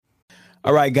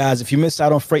All right, guys, if you missed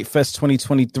out on Freight Fest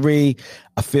 2023,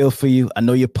 I feel for you. I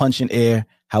know you're punching air.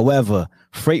 However,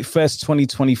 Freight Fest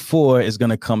 2024 is going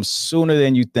to come sooner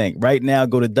than you think. Right now,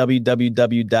 go to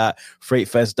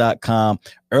www.freightfest.com.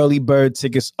 Early bird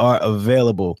tickets are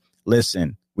available.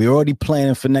 Listen, we're already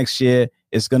planning for next year.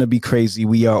 It's going to be crazy.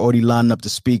 We are already lining up the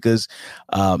speakers.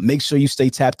 Make sure you stay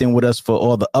tapped in with us for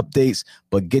all the updates,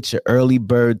 but get your early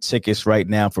bird tickets right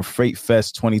now for Freight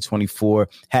Fest 2024,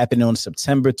 happening on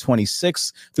September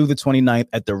 26th through the 29th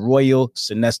at the Royal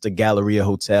Sonesta Galleria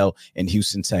Hotel in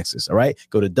Houston, Texas. All right.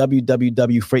 Go to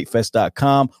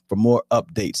www.freightfest.com for more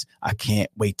updates. I can't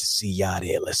wait to see y'all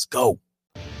there. Let's go.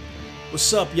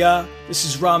 What's up, y'all? This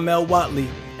is Ramel Watley,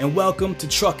 and welcome to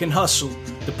Truck and Hustle,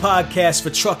 the podcast for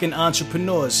trucking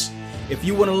entrepreneurs. If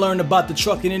you want to learn about the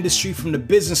trucking industry from the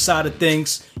business side of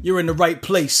things, you're in the right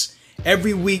place.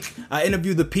 Every week, I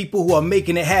interview the people who are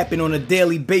making it happen on a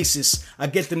daily basis. I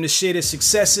get them to share their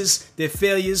successes, their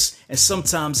failures, and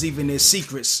sometimes even their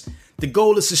secrets. The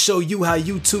goal is to show you how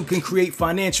you too can create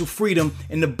financial freedom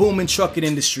in the booming trucking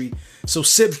industry. So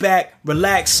sit back,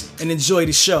 relax, and enjoy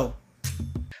the show.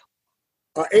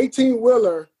 An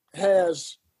 18-wheeler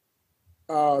has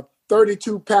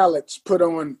 32 pallets put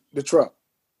on the truck,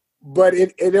 but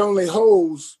it only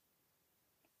holds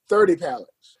 30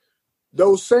 pallets.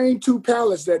 Those same 2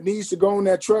 pallets that needs to go on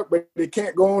that truck, but they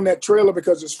can't go on that trailer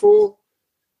because it's full,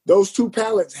 those 2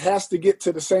 pallets has to get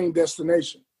to the same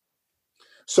destination.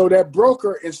 So that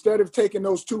broker, instead of taking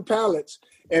those 2 pallets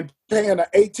and paying an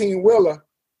 18-wheeler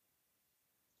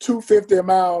 $2.50 a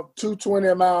mile,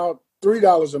 $2.20 a mile,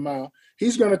 $3 a mile,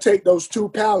 he's going to take those 2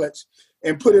 pallets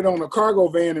and put it on a cargo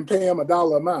van and pay him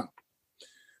 $1 a mile.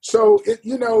 So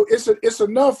it's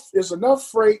enough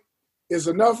freight, it's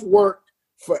enough work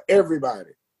for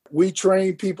everybody. We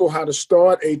train people how to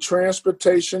start a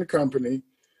transportation company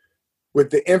with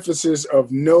the emphasis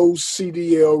of no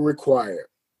CDL required.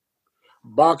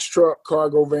 Box truck,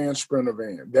 cargo van, sprinter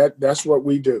van. That's what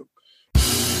we do.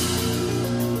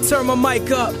 Turn my mic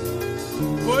up.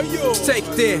 Take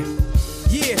it there.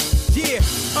 Yeah.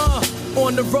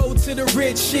 On the road to the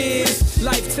riches,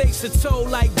 life takes a toll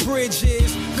like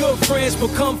bridges. Good friends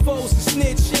become foes and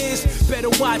snitches. Better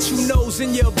watch who knows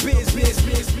in your business.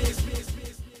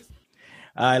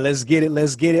 All right, let's get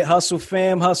it. Hustle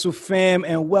fam,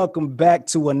 and welcome back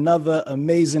to another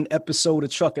amazing episode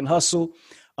of Truck and Hustle.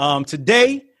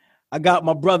 Today, I got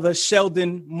my brother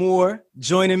Sheldon Moore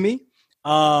joining me.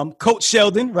 Coach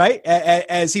Sheldon, right?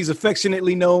 As he's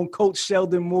affectionately known, Coach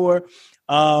Sheldon Moore.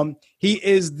 He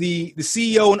is the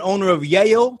CEO and owner of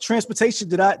Yale Transportation.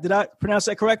 Did I pronounce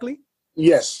that correctly?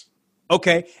 Yes.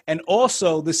 Okay. And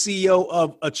also the CEO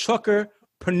of a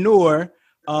Truckerpreneur.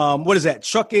 What is that?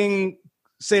 Trucking.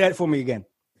 Say that for me again.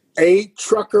 A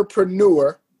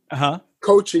Truckerpreneur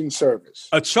coaching service.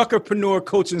 A Truckerpreneur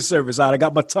coaching service. All right, I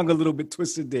got my tongue a little bit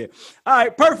twisted there. All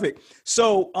right, perfect.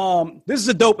 So this is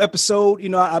a dope episode. You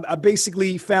know, I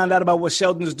basically found out about what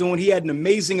Sheldon is doing. He had an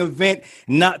amazing event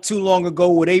not too long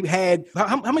ago where they had,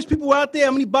 how much people were out there?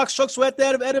 How many box trucks were at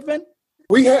that event?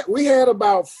 We had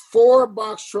about 4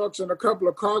 box trucks and a couple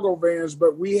of cargo vans,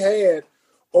 but we had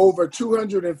over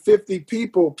 250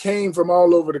 people came from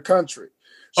all over the country.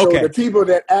 So The people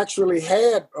that actually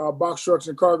had box trucks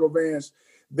and cargo vans,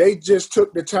 they just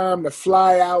took the time to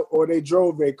fly out or they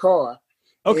drove their car.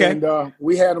 Okay. And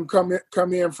we had them come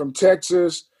in from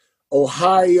Texas,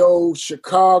 Ohio,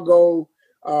 Chicago,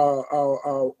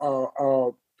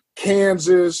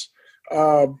 Kansas,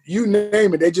 you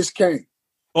name it. They just came.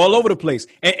 All over the place.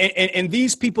 And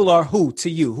these people are who to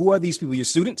you? Who are these people? Your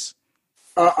students?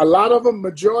 A lot of them,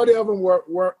 majority of them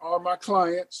are my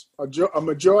clients. A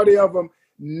majority of them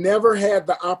never had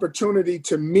the opportunity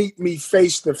to meet me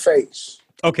face to face.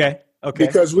 Okay.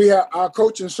 Because we have our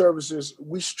coaching services,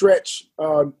 we stretch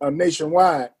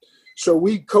nationwide. So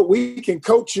we can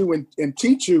coach you and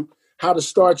teach you how to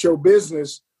start your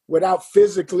business without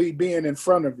physically being in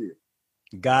front of you.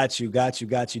 Got you.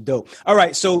 Dope. All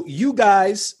right. So you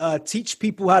guys teach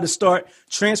people how to start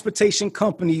transportation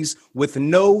companies with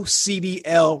no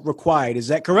CDL required. Is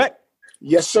that correct?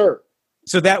 Yes, sir.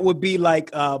 So that would be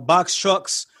like box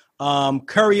trucks,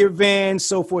 courier vans,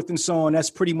 so forth and so on.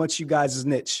 That's pretty much you guys'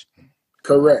 niche.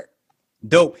 Correct.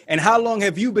 Dope. And how long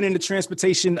have you been in the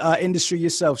transportation industry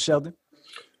yourself, Sheldon?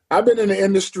 I've been in the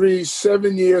industry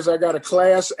 7 years. I got a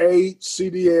Class A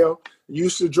CDL.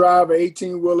 Used to drive an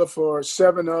 18-wheeler for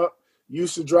 7-Up.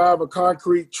 Used to drive a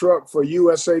concrete truck for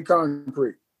USA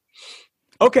Concrete.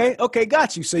 Okay,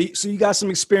 got you. So you got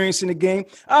some experience in the game.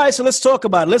 All right, so let's talk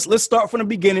about it. Let's start from the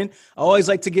beginning. I always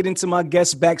like to get into my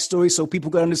guest backstory so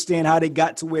people can understand how they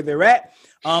got to where they're at.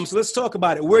 So let's talk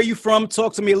about it. Where are you from?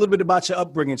 Talk to me a little bit about your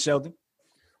upbringing, Sheldon.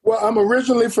 Well, I'm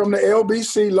originally from the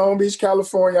LBC, Long Beach,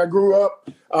 California. I grew up.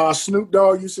 Snoop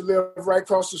Dogg used to live right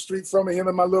across the street from me. Him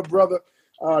and my little brother,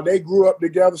 they grew up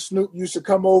together. Snoop used to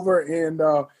come over and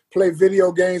play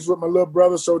video games with my little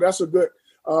brother. So that's a good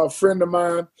friend of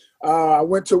mine. I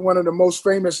went to one of the most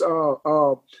famous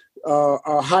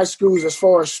high schools as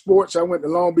far as sports. I went to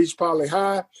Long Beach Poly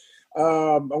High.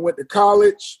 I went to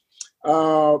college.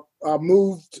 I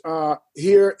moved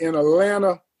here in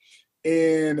Atlanta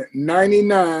in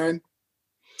 99,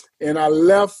 and I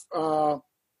left. I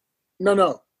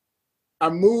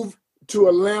moved to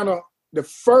Atlanta the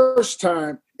first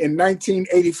time in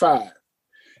 1985.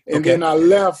 And then I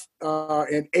left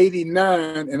in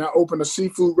 89, and I opened a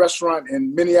seafood restaurant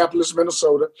in Minneapolis,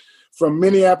 Minnesota. From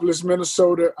Minneapolis,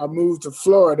 Minnesota, I moved to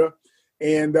Florida,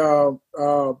 and I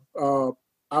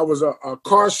was a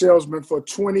car salesman for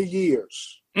 20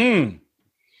 years.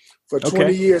 For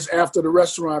 20 years after the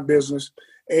restaurant business.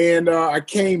 And I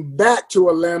came back to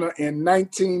Atlanta in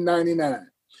 1999.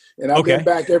 And I've been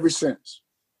back ever since.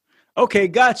 Okay,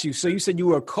 got you. So you said you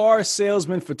were a car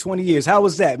salesman for 20 years. How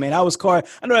was that, man? I know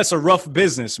that's a rough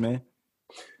business, man.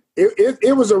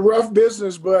 It was a rough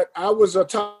business, but I was a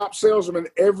top salesman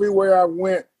everywhere I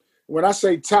went. When I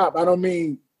say top, I don't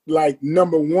mean like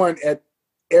number one at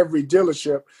every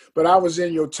dealership, but I was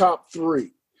in your top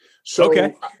 3. So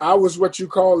I was what you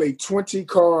call a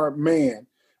 20-car man.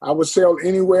 I would sell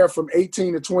anywhere from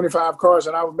 18 to 25 cars,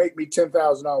 and I would make me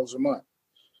 $10,000 a month.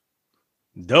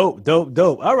 Dope.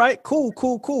 All right, cool.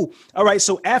 All right,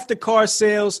 so after car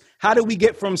sales, how did we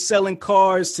get from selling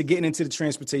cars to getting into the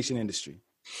transportation industry?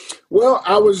 Well,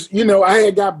 I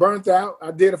had got burnt out. I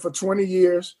did it for 20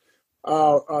 years.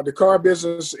 The car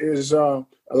business is a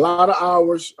lot of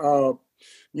hours.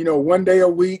 1 day a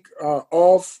week,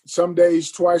 off, some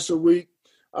days twice a week,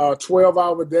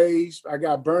 12-hour days. I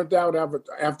got burnt out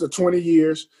after 20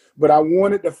 years, but I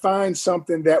wanted to find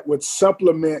something that would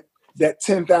supplement that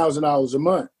 $10,000 a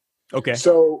month. Okay.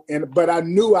 So, but I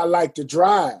knew I liked to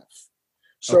drive.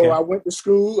 So I went to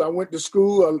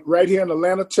school. Right here in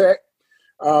Atlanta Tech,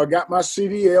 got my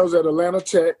CDLs at Atlanta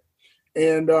Tech.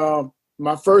 And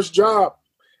my first job,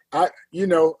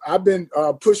 I've been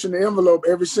pushing the envelope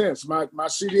ever since. My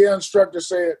CDL instructor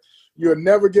said, you'll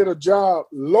never get a job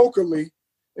locally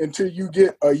until you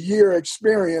get a year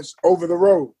experience over the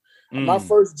road. My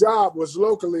first job was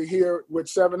locally here with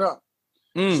 7-Up.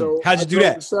 So how'd you do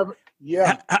that?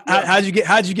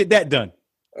 How'd you get that done?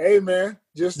 Hey man,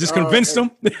 just convinced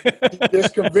them.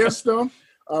 Just convinced them.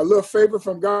 A little favor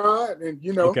from God, and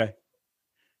Okay.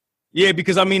 Yeah,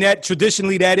 because I mean that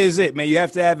traditionally that is it, man. You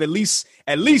have to have at least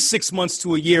 6 months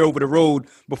to a year over the road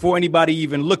before anybody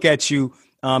even look at you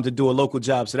to do a local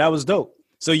job. So that was dope.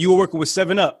 So you were working with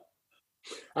 7-Up.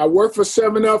 I worked for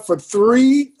 7-Up for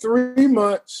three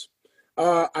months.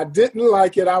 I didn't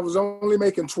like it. I was only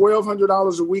making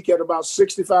 $1,200 a week at about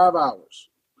 65 hours.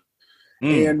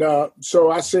 And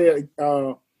so I said,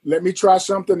 let me try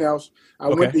something else. I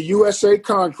went to USA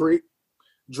Concrete,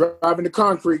 driving the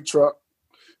concrete truck.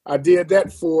 I did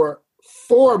that for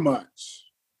 4 months.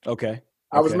 Okay.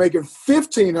 I was making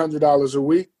 $1,500 a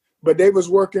week, but they was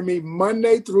working me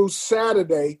Monday through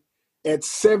Saturday at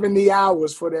 70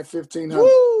 hours for that $1,500.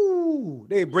 Woo!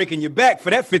 They breaking your back for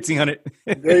that $1,500.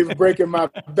 They were breaking my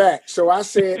back. So I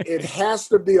said, it has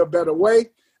to be a better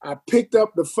way. I picked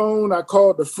up the phone. I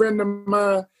called a friend of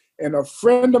mine, and a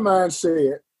friend of mine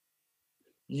said,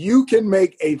 you can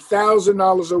make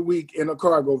 $1,000 a week in a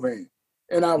cargo van.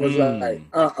 And I was like,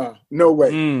 no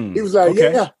way. He was like,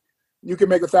 yeah, you can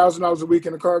make $1,000 a week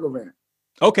in a cargo van.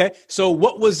 Okay. So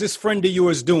what was this friend of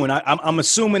yours doing? I'm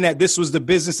assuming that this was the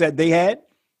business that they had?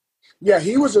 Yeah,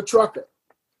 he was a trucker.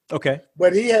 Okay.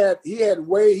 But he had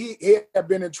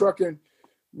been in trucking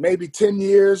maybe 10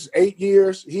 years, 8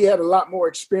 years. He had a lot more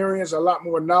experience, a lot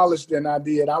more knowledge than I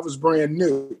did. I was brand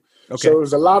new. Okay. So there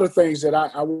was a lot of things that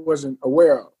I wasn't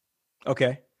aware of.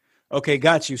 Okay,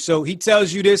 got you. So he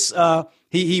tells you this,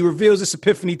 he reveals this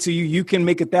epiphany to you. You can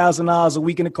make $1,000 a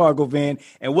week in a cargo van.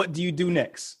 And what do you do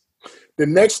next? The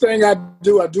next thing I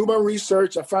do my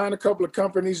research. I find a couple of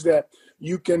companies that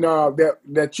you can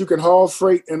that you can haul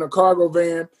freight in a cargo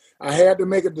van. I had to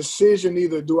make a decision: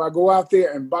 either do I go out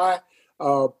there and buy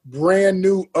a brand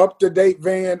new, up-to-date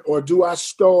van, or do I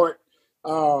start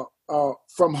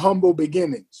from humble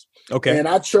beginnings? Okay. And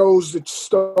I chose to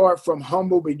start from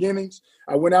humble beginnings.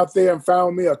 I went out there and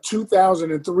found me a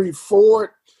 2003 Ford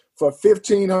for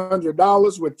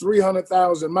 $1,500 with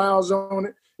 300,000 miles on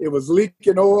it. It was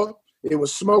leaking oil. It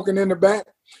was smoking in the back.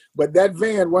 But that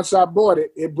van, once I bought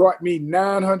it, it brought me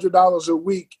 $900 a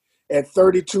week at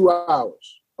 32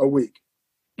 hours a week.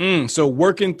 So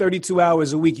working 32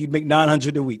 hours a week, you'd make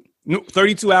 $900 a week. No,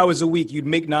 32 hours a week, you'd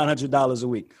make $900 a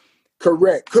week.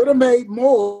 Correct. Could have made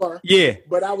more. Yeah.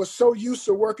 But I was so used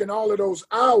to working all of those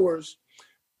hours,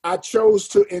 I chose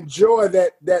to enjoy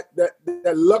that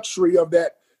luxury of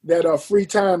that free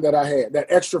time that I had, that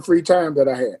extra free time that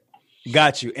I had.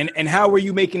 Got you. And how were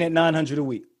you making that $900 a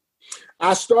week?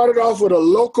 I started off with a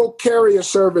local carrier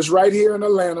service right here in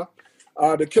Atlanta.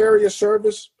 The carrier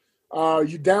service,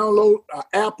 you download an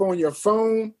app on your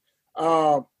phone.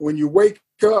 When you wake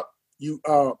up, you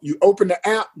open the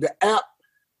app. The app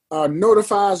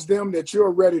notifies them that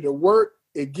you're ready to work.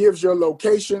 It gives your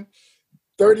location.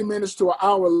 30 minutes to an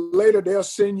hour later, they'll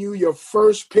send you your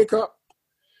first pickup.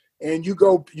 And you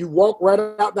walk right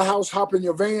out the house, hop in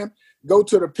your van, go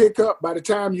to the pickup. By the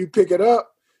time you pick it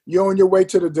up, you're on your way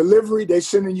to the delivery. They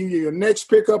sending you your next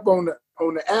pickup on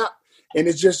the app. And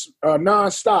it's just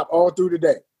nonstop all through the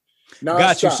day.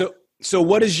 Got you. So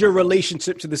what is your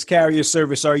relationship to this carrier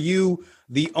service? Are you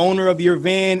the owner of your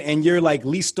van and you're like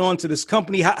leased on to this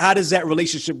company? How does that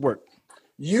relationship work?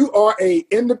 You are a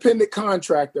independent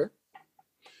contractor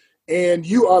and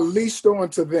you are leased on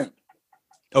to them.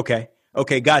 Okay.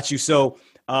 Got you. So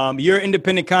you're an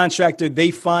independent contractor.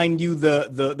 They find you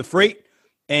the freight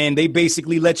and they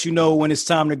basically let you know when it's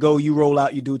time to go. You roll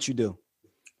out, you do what you do.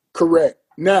 Correct.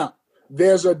 Now,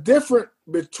 there's a difference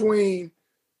between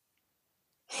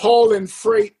hauling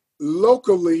freight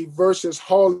locally versus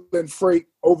hauling freight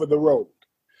over the road.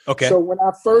 Okay. So when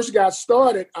I first got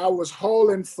started, I was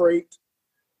hauling freight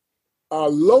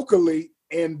locally,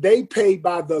 and they pay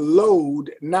by the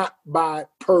load, not by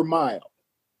per mile.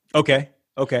 Okay.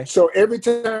 So every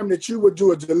time that you would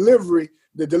do a delivery,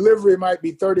 the delivery might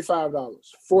be $35,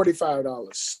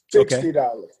 $45,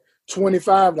 $60,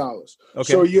 $25.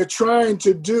 Okay. So you're trying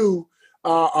to do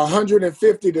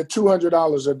 $150 to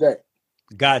 $200 a day.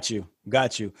 Got you.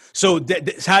 So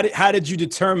how did you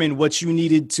determine what you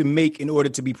needed to make in order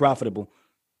to be profitable?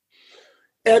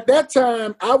 At that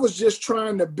time, I was just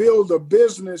trying to build a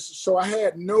business, so I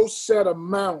had no set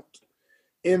amount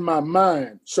in my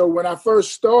mind. So when I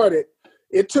first started,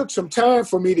 it took some time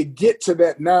for me to get to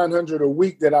that 900 a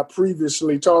week that I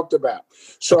previously talked about.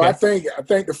 So okay. I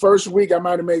think the first week I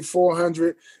might have made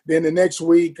 400, then the next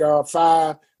week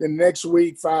 5, then the next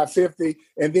week 550,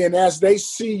 and then as they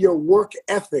see your work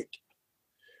ethic,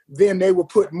 then they will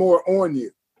put more on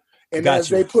you. And as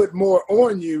they put more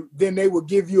on you, then they will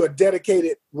give you a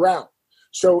dedicated route.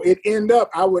 So it ended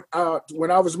up,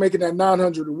 when I was making that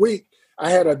 900 a week, I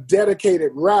had a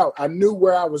dedicated route. I knew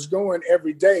where I was going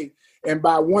every day. And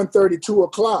by 1:30, 2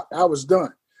 o'clock, I was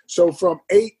done. So from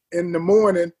 8 in the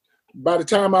morning, by the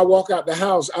time I walk out the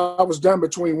house, I was done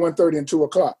between 1:30 and 2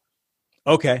 o'clock.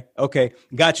 Okay.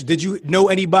 Got you. Did you know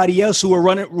anybody else who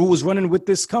was running with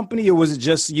this company, or was it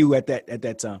just you at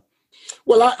that time?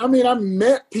 Well, I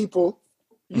met people,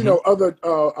 you know, other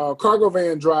cargo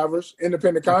van drivers,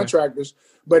 independent contractors,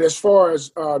 but as far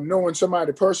as knowing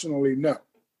somebody personally, no.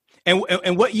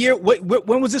 And what year?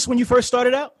 When was this when you first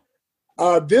started out?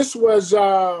 This was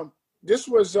the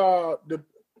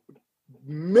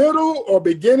middle or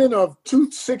beginning of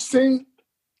 2016.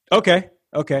 Okay.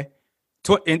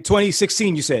 In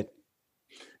 2016, you said.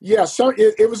 Yeah, so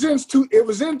it was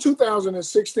in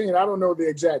 2016. I don't know the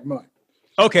exact month.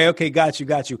 Okay, got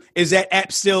you. Is that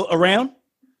app still around?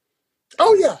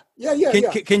 Oh yeah.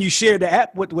 Can you share the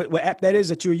app? What app that is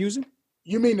that you're using?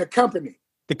 You mean the company?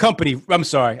 The company. I'm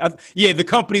sorry. The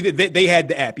company that they had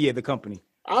the app. Yeah, the company.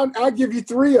 I'll give you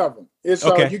 3 of them. It's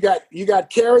okay. You got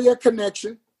Carrier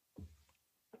Connection.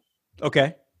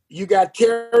 Okay. You got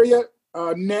Carrier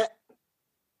Net,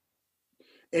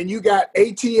 and you got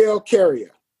ATL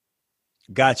Carrier.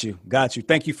 Got you.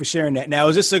 Thank you for sharing that. Now,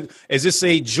 is this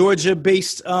a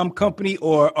Georgia-based company,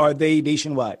 or are they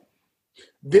nationwide?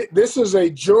 This is a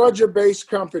Georgia-based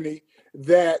company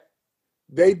that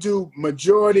they do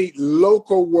majority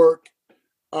local work.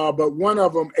 But one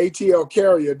of them, ATL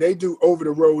Carrier, they do over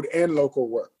the road and local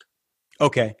work.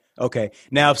 Okay.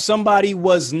 Now, if somebody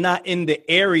was not in the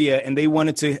area and they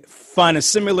wanted to find a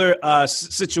similar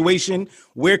situation,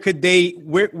 where could they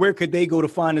go to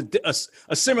find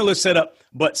a similar setup,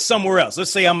 but somewhere else?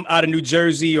 Let's say I'm out of New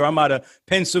Jersey or I'm out of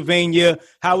Pennsylvania.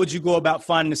 How would you go about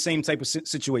finding the same type of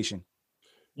situation?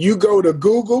 You go to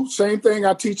Google. Same thing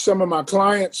I teach some of my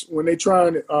clients when they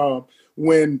try to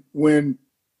when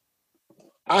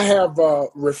I have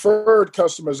referred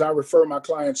customers I refer my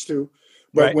clients to,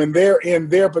 but right. When they're in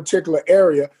their particular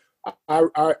area,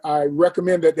 I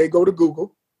recommend that they go to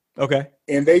Google. Okay.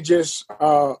 And they just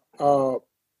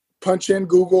punch in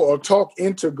Google or talk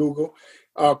into Google,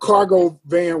 cargo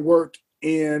van work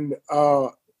in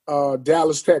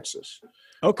Dallas, Texas.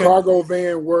 Okay. Cargo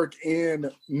van work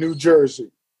in New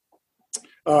Jersey.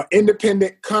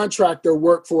 independent contractor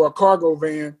work for a cargo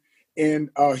van in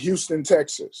Houston,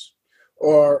 Texas,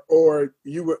 or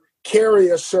you would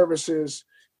carrier services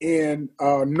in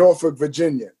Norfolk,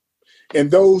 Virginia,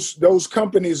 and those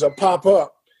companies will pop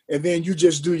up, and then you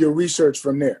just do your research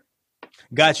from there.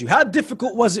 Got you. How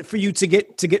difficult was it for you to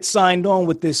get signed on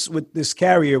with this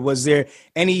carrier? Was there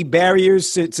any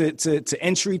barriers to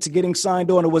entry to getting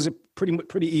signed on, or was it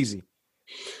pretty easy?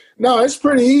 No, it's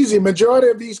pretty easy. Majority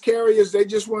of these carriers, they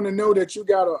just want to know that you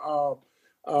got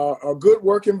a good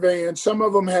working van. Some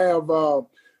of them have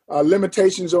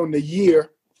limitations on the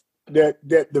year that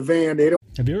the van, they don't.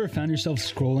 Have you ever found yourself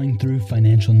scrolling through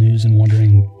financial news and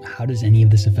wondering, how does any of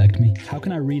this affect me? How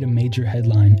can I read a major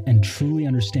headline and truly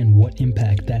understand what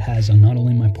impact that has on not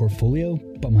only my portfolio,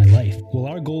 but my life? Well,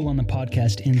 our goal on the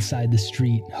podcast Inside the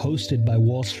Street, hosted by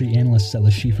Wall Street analysts at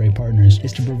Le Chiffre Partners,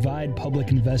 is to provide public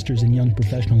investors and young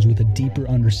professionals with a deeper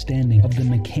understanding of the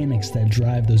mechanics that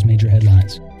drive those major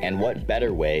headlines. And what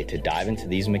better way to dive into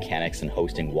these mechanics than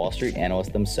hosting Wall Street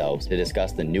analysts themselves to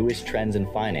discuss the newest trends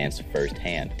in finance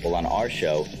firsthand? Well, on our show,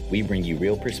 we bring you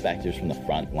real perspectives from the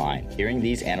front line. Hearing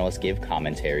these analysts give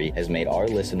commentary has made our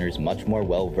listeners much more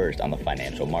well-versed on the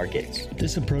financial markets.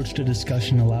 This approach to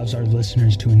discussion allows our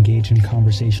listeners to engage in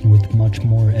conversation with much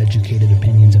more educated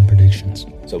opinions and predictions.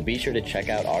 So be sure to check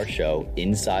out our show,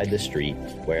 Inside the Street,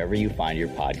 wherever you find your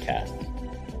podcasts.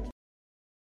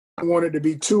 I wanted to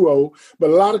be 2-0, but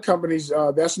a lot of companies,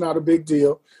 that's not a big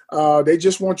deal. They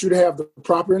just want you to have the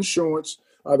proper insurance.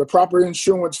 The proper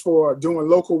insurance for doing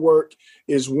local work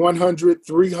is 100,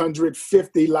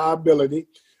 350 liability.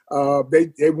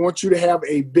 They want you to have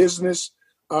a business.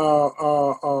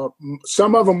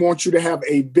 Some of them want you to have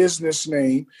a business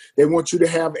name. They want you to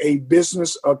have a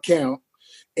business account,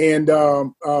 and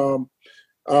some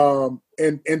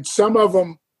of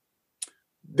them,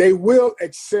 they will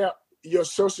accept your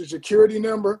social security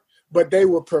number, but they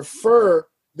will prefer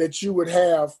that you would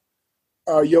have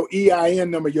your EIN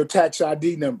number, your tax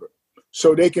ID number,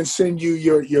 so they can send you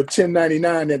your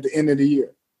 1099 at the end of the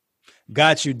year.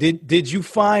 Got you. Did you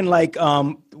find, like,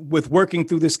 with working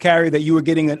through this carrier, that you were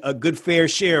getting a good fair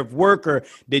share of work, or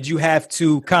did you have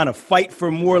to kind of fight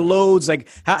for more loads? Like,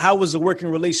 how was the working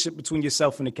relationship between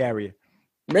yourself and the carrier?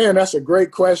 Man, that's a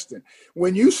great question.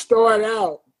 When you start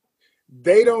out,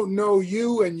 they don't know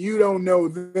you and you don't know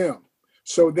them.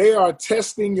 So they are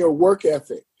testing your work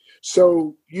ethic.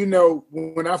 So,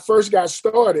 when I first got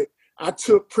started, I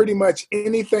took pretty much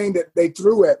anything that they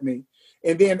threw at me.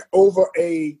 And then over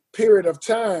a period of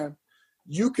time,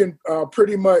 you can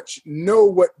pretty much know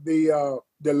what the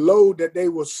load that they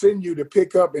will send you to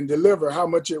pick up and deliver, how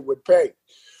much it would pay.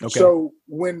 Okay. So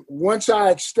once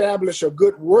I establish a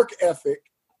good work ethic,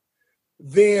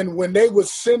 then when they would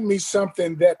send me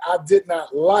something that I did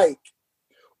not like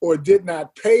or did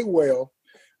not pay well,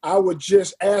 I would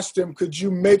just ask them, could you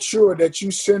make sure that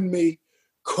you send me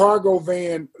cargo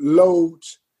van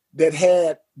loads that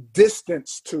had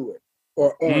distance to it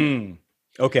or on it?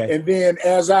 Okay. And then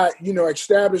as I,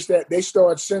 established that, they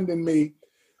started sending me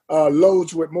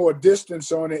loads with more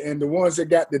distance on it. And the ones that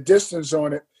got the distance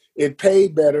on it, it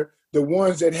paid better. The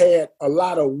ones that had a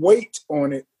lot of weight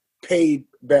on it paid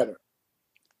better.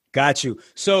 Got you.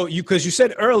 So because you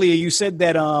said earlier, you said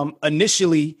that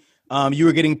initially you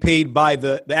were getting paid by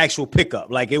the actual pickup,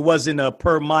 like it wasn't a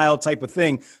per mile type of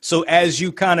thing. So as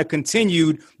you kind of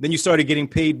continued, then you started getting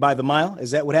paid by the mile.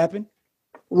 Is that what happened?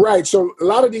 Right. So a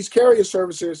lot of these carrier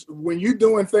services, when you're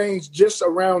doing things just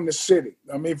around the city,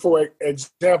 I mean, for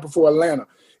example, for Atlanta,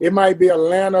 it might be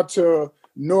Atlanta to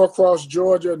Norcross,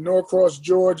 Georgia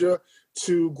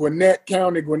to Gwinnett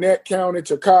County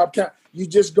to Cobb County. You're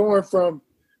just going from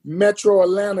Metro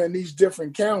Atlanta in these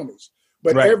different counties.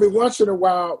 But right. Every once in a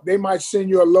while, they might send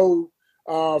you a load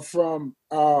from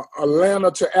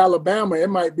Atlanta to Alabama. It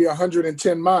might be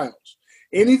 110 miles.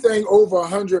 Anything over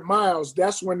 100 miles,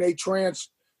 that's when they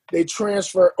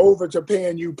transfer over to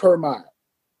paying you per mile.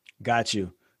 Got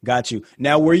you.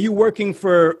 Now, were you working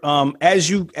for, as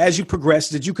you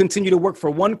progressed, did you continue to work for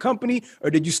one company,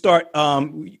 or did you start,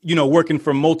 working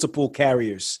for multiple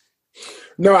carriers?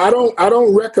 No, I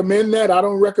don't recommend that. I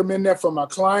don't recommend that for my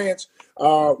clients.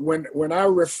 When I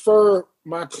refer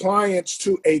my clients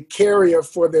to a carrier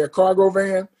for their cargo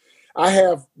van, I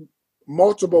have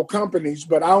multiple companies,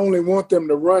 but I only want them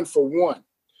to run for one.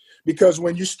 Because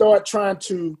when you start trying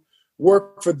to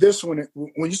work for this one,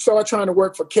 when you start trying to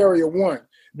work for carrier one,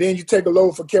 then you take a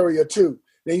load for carrier two,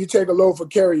 then you take a load for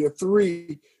carrier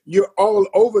three, you're all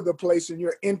over the place and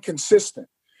you're inconsistent.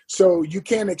 So you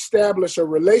can't establish a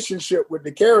relationship with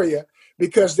the carrier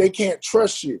because they can't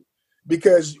trust you.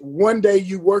 Because one day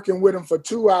you working with them for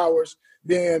 2 hours,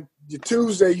 Then the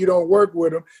Tuesday you don't work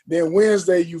with them. Then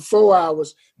Wednesday you 4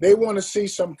 hours. They want to see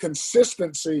some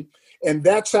consistency, and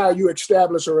that's how you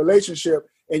establish a relationship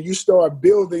and you start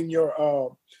building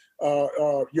your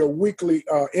weekly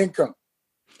income.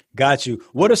 Got you.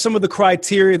 What are some of the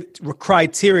criteria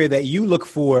that you look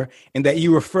for and that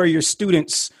you refer your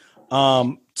students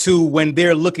to when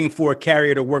they're looking for a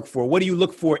carrier to work for? What do you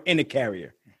look for in a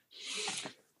carrier?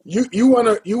 You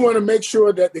want to make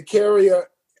sure that the carrier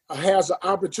has an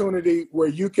opportunity where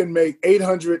you can make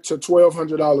 $800 to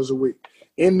 $1,200 a week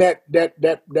in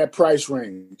that price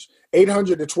range.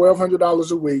 $800 to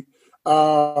 $1,200 a week.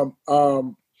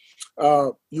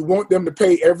 You want them to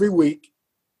pay every week.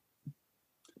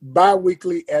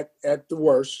 Bi-weekly at the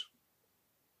worst,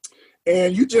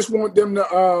 and you just want them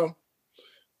to,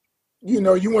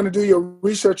 you want to do your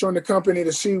research on the company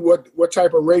to see what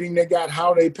type of rating they got,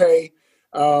 how they pay,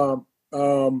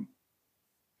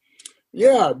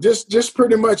 just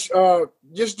pretty much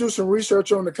just do some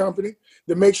research on the company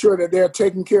to make sure that they're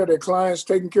taking care of their clients,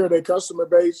 taking care of their customer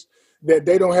base, that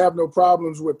they don't have no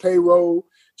problems with payroll,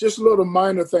 just little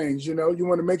minor things. You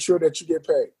want to make sure that you get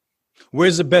paid.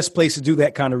 Where's the best place to do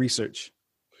that kind of research?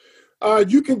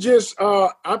 You can just,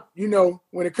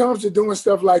 when it comes to doing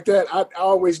stuff like that, I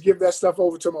always give that stuff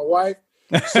over to my wife.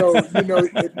 So,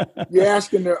 you're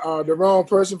asking the wrong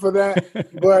person for that.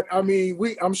 But I mean,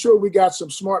 I'm sure we got some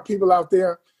smart people out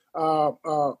there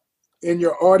in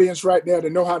your audience right now to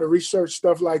know how to research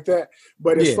stuff like that.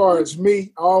 But as far as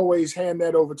me, I always hand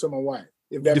that over to my wife.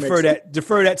 If that makes sense.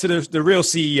 Defer that to the real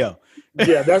CEO.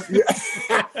 Yeah,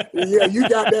 yeah, you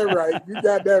got that right. You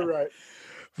got that right.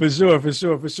 For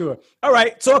sure. All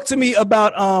right. Talk to me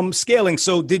about scaling.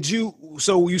 So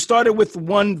you started with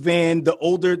one van, the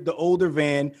older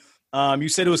van. You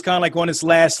said it was kind of like on its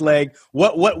last leg.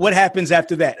 What happens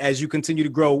after that as you continue to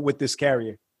grow with this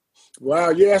carrier? Wow,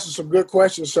 you're asking some good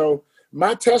questions. So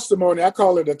my testimony, I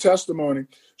call it a testimony.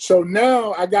 So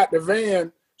now I got the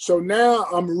van. So now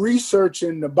I'm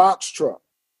researching the box truck.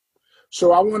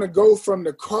 So I want to go from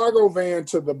the cargo van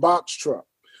to the box truck.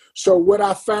 So what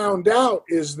I found out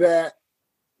is that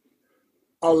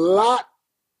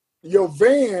your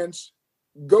vans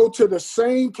go to the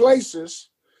same places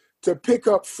to pick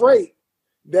up freight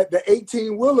that the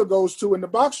 18-wheeler goes to and the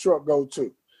box truck go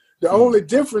to. The only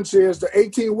difference is the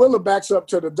 18-wheeler backs up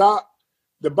to the dock,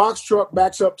 the box truck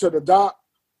backs up to the dock,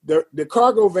 the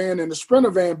cargo van and the Sprinter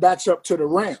van backs up to the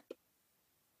ramp.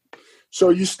 So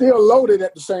you still loaded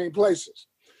at the same places.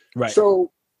 Right.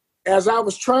 So as I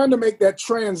was trying to make that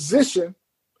transition,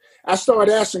 I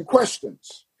started asking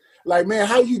questions. Like, man,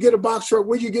 how you get a box truck?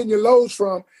 Where you getting your loads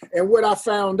from? And what I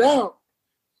found out,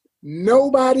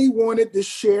 nobody wanted to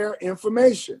share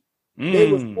information.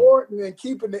 They was hoarding and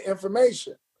keeping the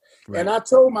information. Right. And I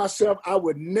told myself I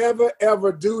would never,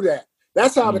 ever do that.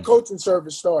 That's how the coaching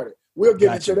service started. We'll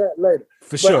get into that later.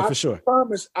 For sure. I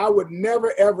promise I would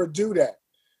never, ever do that.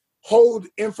 Hold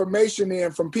information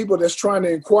in from people that's trying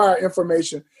to acquire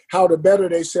information, how to better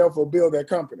themselves or build their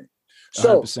company.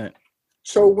 So, 100%.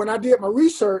 So when I did my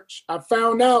research, I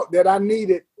found out that I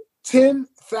needed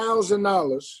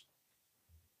 $10,000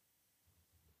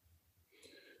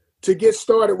 to get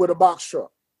started with a box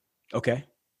truck. Okay.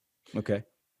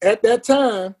 At that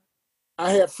time,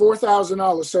 I had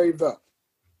 $4,000 saved up.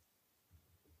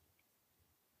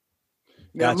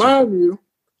 Now, mind you,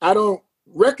 I don't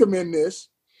recommend this,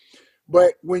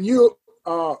 but when you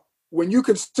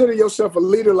consider yourself a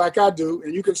leader like I do,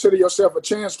 and you consider yourself a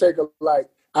chance taker like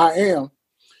I am,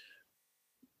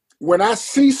 when I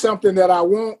see something that I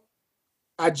want,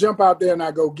 I jump out there and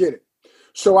I go get it.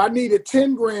 So I needed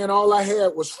 10 grand. All I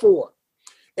had was 4.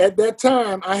 At that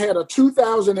time, I had a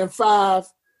 2005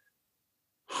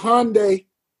 Hyundai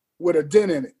with a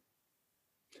dent in it.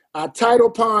 I title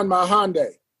pawned my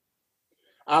Hyundai.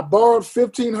 I borrowed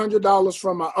 $1,500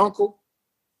 from my uncle,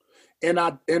 and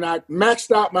I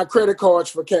maxed out my credit cards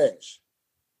for cash.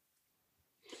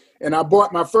 And I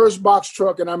bought my first box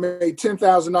truck, and I made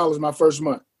 $10,000 my first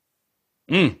month.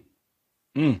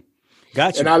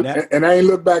 Gotcha. And I ain't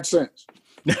looked back since.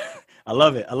 I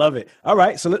love it. All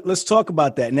right, so let's talk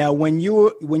about that. Now, when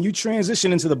you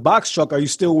transition into the box truck, are you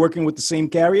still working with the same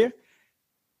carrier?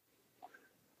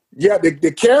 Yeah,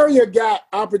 the carrier got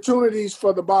opportunities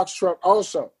for the box truck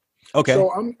also. Okay. So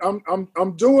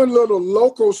I'm doing little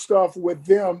local stuff with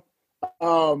them,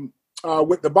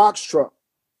 with the box truck.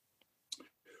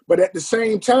 But at the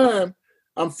same time,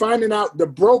 I'm finding out the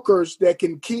brokers that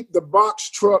can keep the box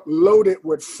truck loaded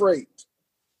with freight.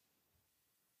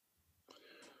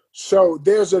 So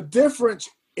there's a difference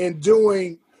in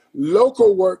doing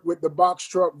local work with the box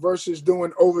truck versus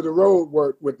doing over-the-road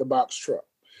work with the box truck.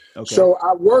 Okay. So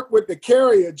I work with the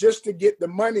carrier just to get the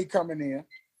money coming in,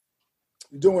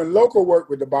 doing local work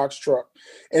with the box truck.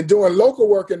 And doing local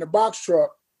work in the box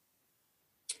truck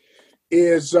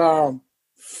is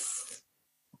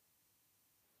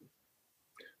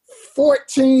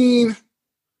 $1,400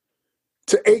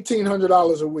 to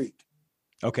 $1,800 a week.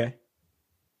 Okay.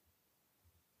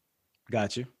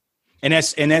 Got you.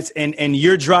 And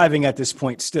you're driving at this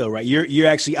point still, right? You're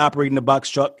actually operating the box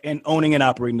truck and owning and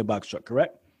operating the box truck,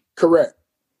 correct? Correct.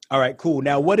 All right, cool.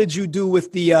 Now, what did you do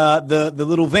with the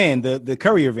little van, the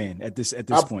courier van at this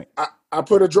point? I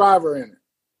put a driver in it.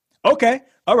 Okay.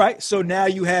 All right. So now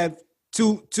you have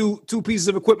two pieces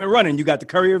of equipment running. You got the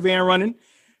courier van running,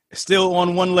 still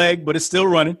on one leg, but it's still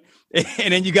running,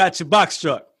 and then you got your box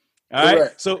truck. All right.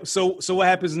 Correct. So what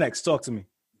happens next? Talk to me.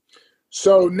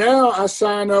 So now I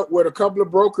sign up with a couple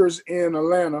of brokers in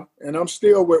Atlanta, and I'm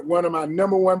still with one of my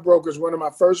number one brokers, one of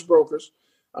my first brokers.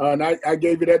 And I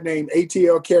gave you that name,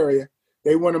 ATL Carrier.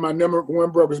 They one of my number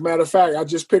one brokers. Matter of fact, I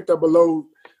just picked up a load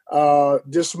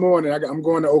this morning. I'm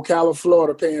going to Ocala,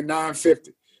 Florida, paying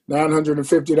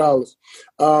 $950.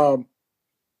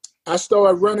 I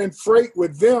started running freight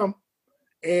with them,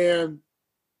 and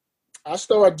I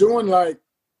started doing like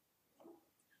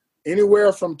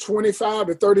anywhere from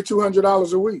 $2,500 to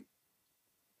 $3,200 a week.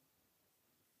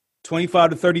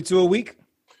 25 to 32 a week?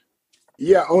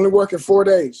 Yeah, only working 4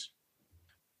 days.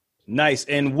 Nice.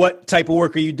 And what type of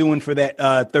work are you doing for that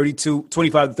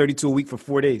 25 to 32 a week for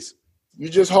 4 days?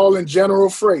 You're just hauling general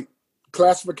freight.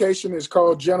 Classification is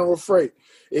called general freight.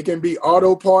 It can be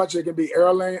auto parts. It can be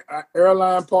airline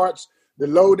parts. The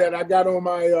load that I got on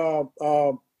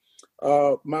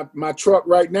my truck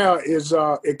right now is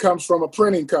it comes from a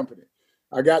printing company.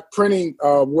 I got printing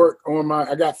work on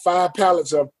I got 5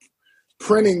 pallets of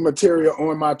printing material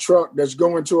on my truck that's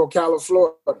going to Ocala,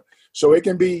 Florida. So it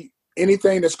can be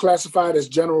anything that's classified as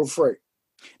general freight.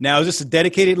 Now, is this a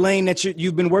dedicated lane that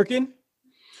you've been working?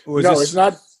 Or is it's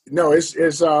not. No, it's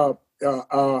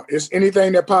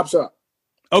anything that pops up.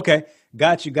 Okay,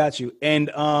 got you. And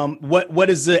what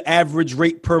is the average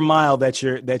rate per mile that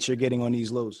you're getting on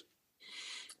these loads?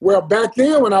 Well, back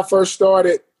then when I first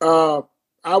started, I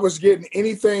was getting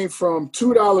anything from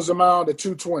 $2 a mile to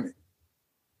 $2.20.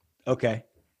 Okay,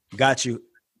 got you.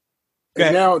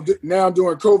 And now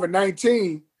during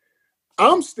COVID-19,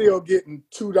 I'm still getting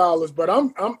 $2, but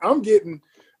I'm getting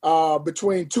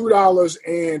between $2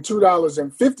 and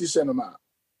 $2.50 a mile.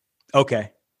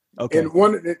 Okay.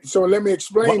 And so let me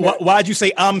explain. Why'd you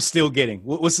say I'm still getting?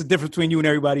 What's the difference between you and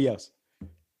everybody else?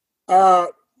 2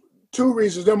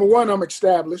 reasons. Number one, I'm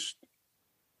established.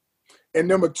 And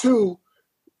number two,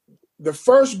 the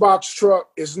first box truck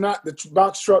is not the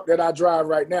box truck that I drive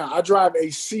right now. I drive a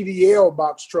CDL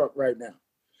box truck right now.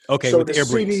 Okay, so with the air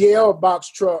brakes. CDL box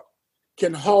truck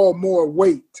can haul more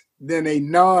weight than a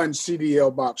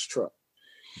non-CDL box truck.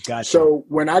 Gotcha. So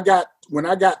when I got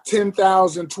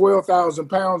 10,000, 12,000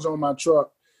 pounds on my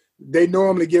truck, they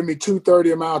normally give me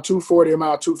 $230 a mile, $240 a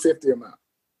mile, $250 a mile.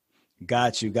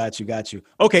 Got you.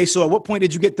 Okay, so at what point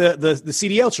did you get the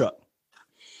CDL truck?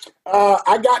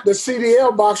 I got the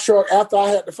CDL box truck after I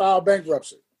had to file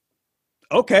bankruptcy.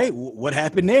 Okay, what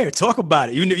happened there? Talk about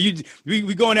it.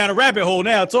 We going down a rabbit hole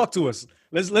now. Talk to us.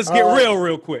 Let's get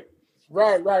real quick.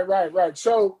 Right.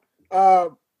 So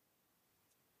part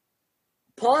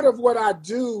of what I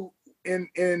do in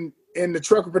the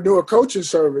Truckerpreneur coaching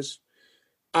service,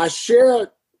 I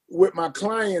share with my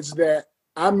clients that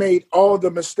I made all the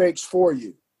mistakes for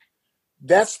you.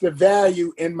 That's the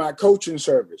value in my coaching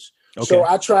service. Okay. So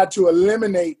I try to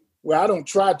eliminate, I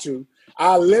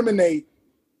eliminate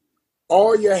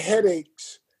all your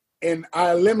headaches, and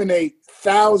I eliminate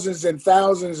thousands and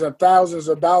thousands and thousands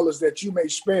of dollars that you may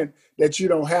spend that you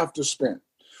don't have to spend.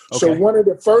 Okay. So one of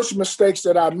the first mistakes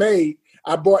that I made,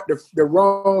 I bought the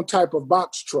wrong type of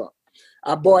box truck.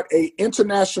 I bought a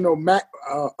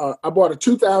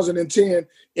 2010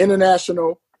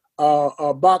 International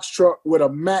box truck with a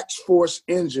Max Force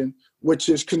engine, which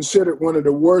is considered one of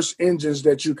the worst engines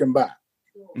that you can buy.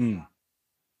 Mm.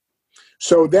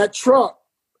 So that truck,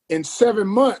 in 7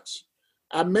 months,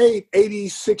 I made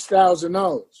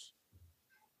 $86,000.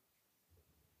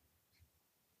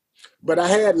 But I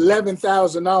had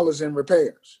 $11,000 in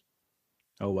repairs.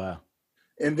 Oh, wow.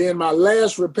 And then my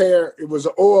last repair, it was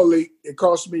an oil leak. It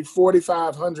cost me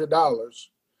 $4,500.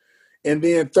 And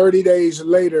then 30 days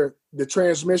later, the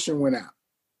transmission went out.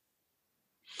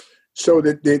 So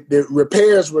the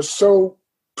repairs were so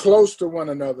close to one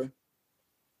another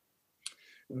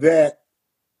that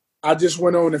I just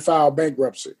went on and filed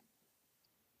bankruptcy.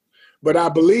 But I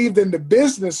believed in the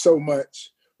business so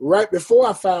much, right before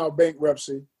I filed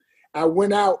bankruptcy, I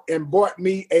went out and bought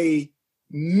me a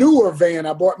newer van.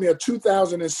 I bought me a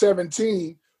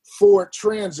 2017 Ford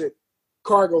Transit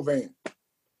cargo van.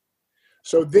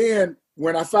 So then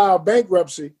when I filed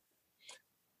bankruptcy,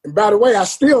 and by the way, I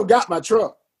still got my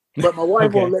truck, but my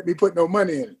wife won't let me put no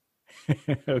money in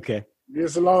it. Okay.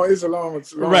 It's a long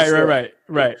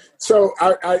Right. So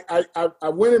I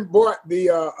went and bought the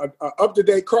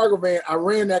up-to-date cargo van. I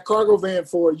ran that cargo van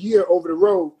for a year over the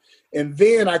road, and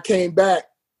then I came back,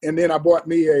 and then I bought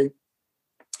me a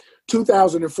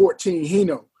 2014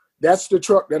 Hino. That's the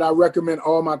truck that I recommend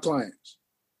all my clients.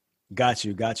 Got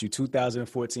you.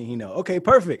 2014 Hino. Okay,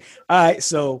 perfect. All right,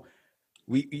 so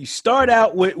you start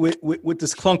out with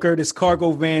this clunker, this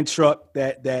cargo van truck.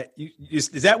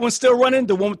 Is that one still running?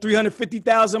 The one with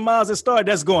 350,000 miles that started?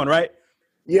 That's gone, right?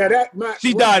 Yeah,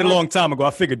 she died a long time ago.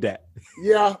 I figured that.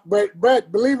 Yeah,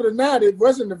 but believe it or not, it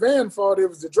wasn't the van fault. It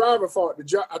was the driver's fault.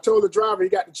 I told the driver he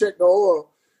got to check the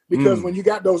oil because when you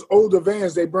got those older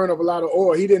vans, they burn up a lot of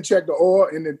oil. He didn't check the oil,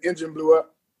 and the engine blew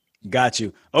up. Got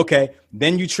you. Okay.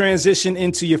 Then you transition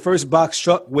into your first box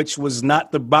truck, which was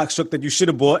not the box truck that you should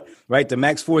have bought, right? The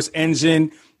Max Force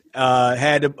engine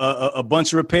had a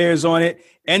bunch of repairs on it.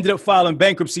 Ended up filing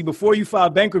bankruptcy. Before you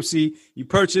filed bankruptcy, you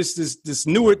purchased this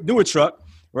newer truck,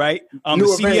 right? The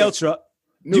CDL van. Truck.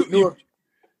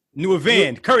 Newer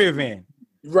van, courier van.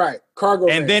 Right. Cargo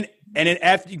van. And then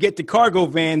after you get the cargo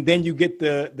van, then you get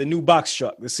the new box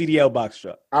truck, the CDL box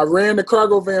truck. I ran the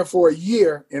cargo van for a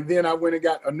year, and then I went and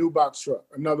got a new box truck,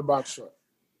 another box truck.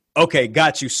 Okay,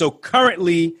 got you. So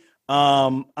currently,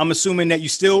 I'm assuming that you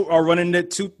still are running the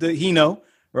Hino,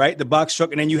 right? The box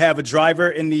truck, and then you have a driver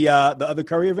in the other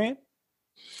courier van?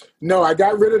 No, I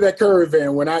got rid of that courier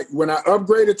van. When I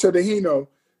upgraded to the Hino,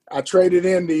 I traded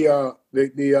in the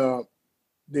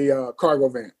cargo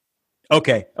van.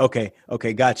 Okay.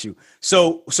 Got you.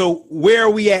 So where are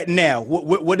we at now?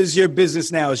 What is your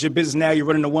business now? Is your business now you're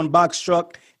running a one box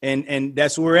truck and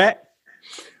that's where we're at?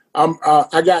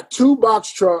 I got two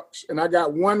box trucks and I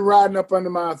got one riding up under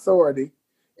my authority,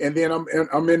 and then I'm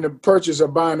in the purchase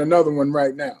of buying another one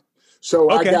right now. So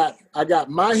okay. I got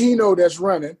my Hino that's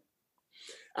running.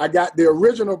 I got the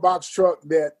original box truck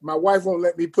that my wife won't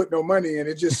let me put no money in.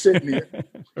 It's just sitting there.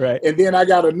 Right. And then I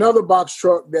got another box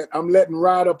truck that I'm letting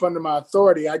ride up under my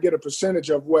authority. I get a percentage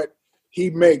of what he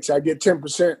makes. I get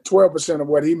 10%, 12% of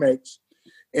what he makes.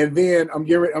 And then I'm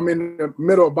in the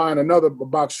middle of buying another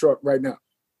box truck right now.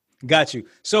 Got you.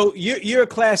 So you're a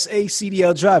Class A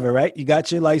CDL driver, right? You got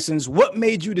your license. What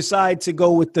made you decide to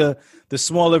go with the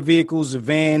smaller vehicles, the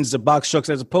vans, the box trucks,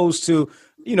 as opposed to,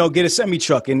 get a semi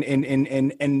truck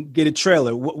and get a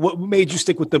trailer? What made you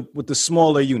stick with the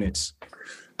smaller units?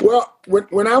 Well,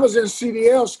 when I was in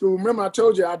CDL school, remember I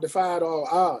told you I defied all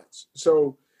odds.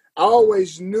 So I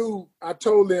always knew, I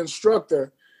told the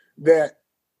instructor that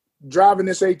driving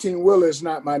this 18-wheeler is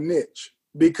not my niche,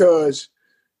 because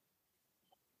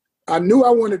I knew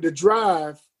I wanted to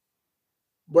drive,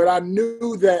 but I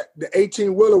knew that the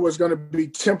 18-wheeler was going to be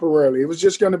temporarily. It was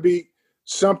just going to be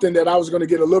something that I was going to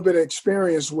get a little bit of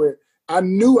experience with. I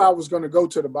knew I was going to go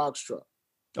to the box truck.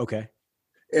 Okay.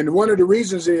 And one of the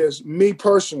reasons is, me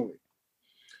personally,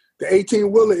 the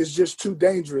 18-wheeler is just too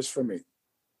dangerous for me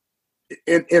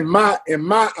in my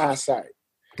eyesight.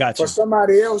 Gotcha. For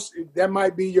somebody else, that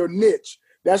might be your niche.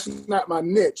 That's not my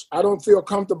niche. I don't feel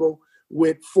comfortable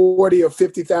with 40 or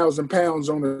 50,000 pounds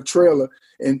on a trailer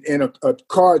and a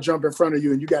car jump in front of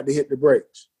you and you got to hit the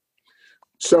brakes.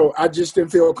 So I just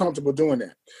didn't feel comfortable doing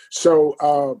that.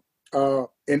 So,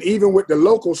 and even with the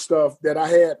local stuff that I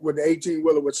had with the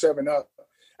 18-wheeler with 7-Up,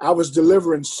 I was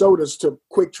delivering sodas to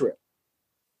Quick Trip.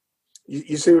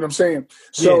 You see what I'm saying?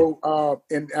 So,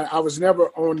 and I was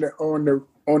never on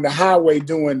the highway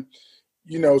doing,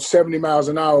 70 miles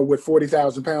an hour with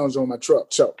 40,000 pounds on my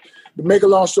truck. So, to make a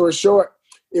long story short,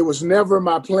 it was never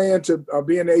my plan to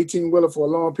be in the 18-wheeler for a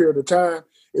long period of time.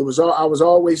 I was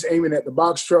always aiming at the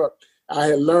box truck. I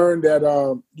had learned that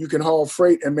you can haul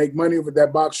freight and make money with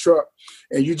that box truck,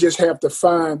 and you just have to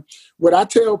find what I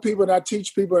tell people and I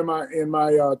teach people in my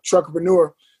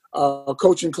Truckerpreneur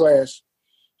coaching class.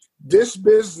 This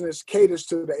business caters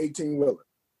to the 18-wheeler.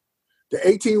 The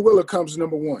 18-wheeler comes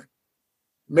number one.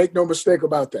 Make no mistake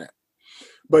about that.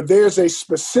 But there's a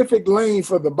specific lane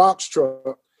for the box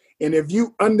truck, and if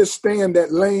you understand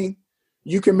that lane,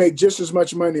 you can make just as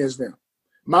much money as them.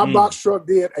 My box truck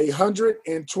did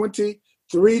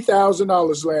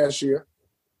 $123,000 last year,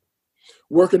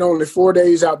 working only 4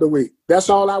 days out the week. That's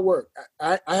all I work.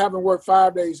 I haven't worked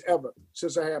 5 days ever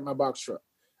since I had my box truck.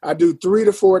 I do 3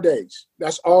 to 4 days.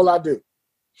 That's all I do.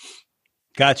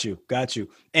 Got you.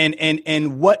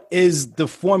 And what is the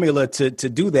formula to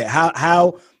do that?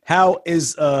 How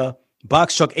is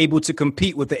box truck able to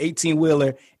compete with the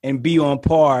 18-wheeler and be on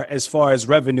par as far as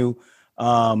revenue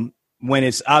when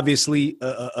it's obviously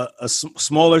a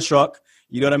smaller truck?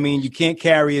 You know what I mean? You can't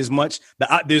carry as much.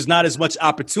 There's not as much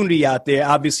opportunity out there.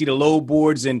 Obviously, the load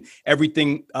boards and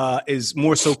everything is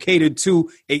more so catered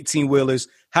to 18-wheelers.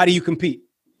 How do you compete?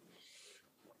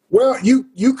 Well,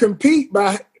 you compete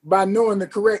by knowing the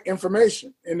correct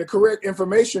information. And the correct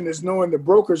information is knowing the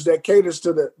brokers that caters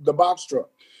to the box truck.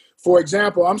 For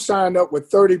example, I'm signed up with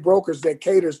 30 brokers that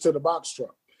caters to the box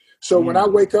truck. So when I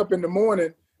wake up in the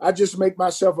morning, I just make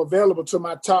myself available to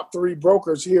my top 3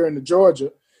 brokers here in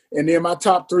Georgia. And then my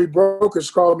top 3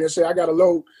 brokers call me and say, I got to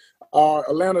load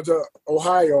Atlanta to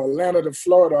Ohio, Atlanta to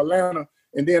Florida, Atlanta.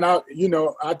 And then I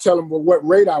tell them what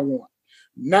rate I want.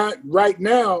 Not right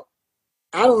now,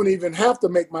 I don't even have to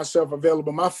make myself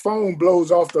available. My phone blows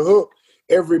off the hook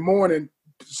every morning.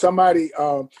 Somebody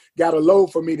got a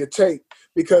load for me to take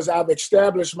because I've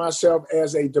established myself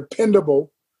as a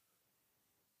dependable,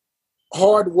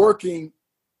 hardworking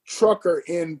trucker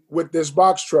with this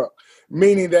box truck,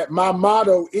 meaning that my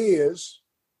motto is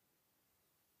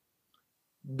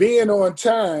being on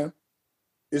time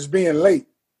is being late.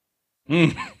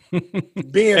 Being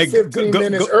 15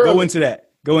 minutes early.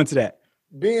 Go into that.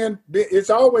 It's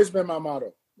always been my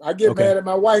motto. I get mad at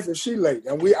my wife if she late,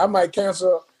 and I might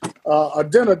cancel a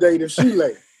dinner date if she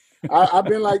late. I've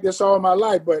been like this all my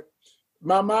life, but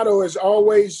my motto has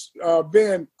always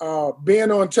been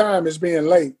being on time is being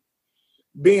late.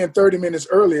 Being 30 minutes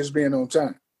early is being on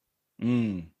time.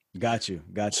 Got you.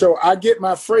 So I get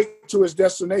my freight to its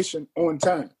destination on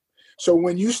time. So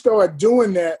when you start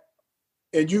doing that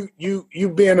and you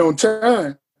being on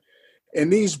time,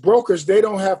 and these brokers, they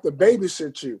don't have to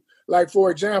babysit you. Like,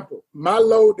 for example, my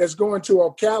load that's going to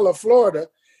Ocala, Florida,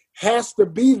 has to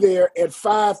be there at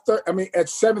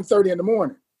 7:30 in the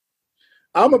morning.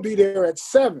 I'm going to be there at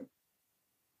 7.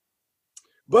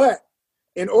 But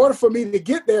in order for me to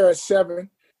get there at 7,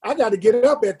 I got to get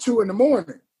up at 2 in the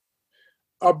morning.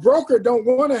 A broker don't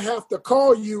want to have to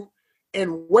call you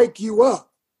and wake you up.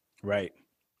 Right.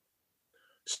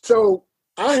 So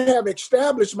I have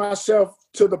established myself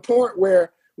to the point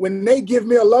where when they give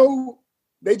me a load,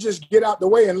 they just get out the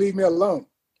way and leave me alone.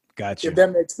 Gotcha. If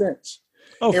that makes sense.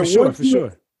 Oh, for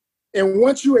sure. And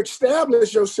once you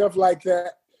establish yourself like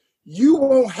that, you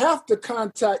won't have to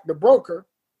contact the broker.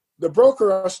 The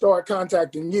broker will start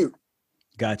contacting you.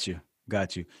 Got you.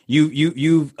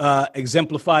 You've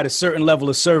exemplified a certain level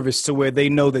of service to where they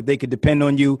know that they could depend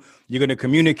on you. You're going to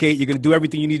communicate. You're going to do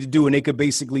everything you need to do, and they could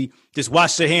basically just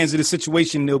wash their hands of the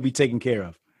situation. And they'll be taken care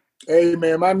of. Hey,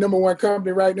 man, my number one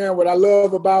company right now, what I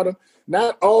love about them,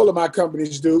 not all of my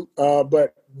companies do,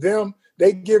 but them,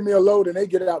 they give me a load and they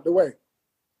get out the way.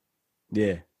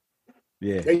 Yeah.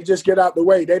 They just get out the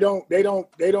way. They don't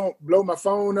blow my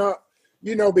phone up,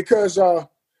 because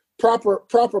proper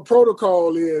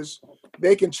protocol is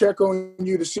they can check on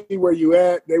you to see where you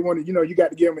at. They want to, you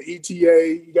got to give them an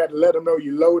ETA. You got to let them know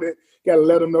you loaded. You got to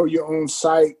let them know you're on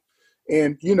site.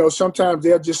 And, sometimes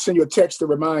they'll just send you a text to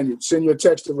remind you.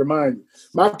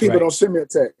 My people don't send me a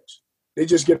text. They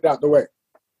just get out the way.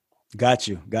 Got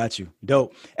you.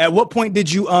 Dope. At what point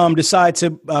did you decide to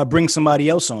bring somebody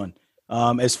else on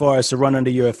as far as to run under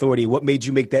your authority? What made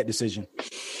you make that decision?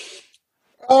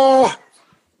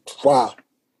 Wow.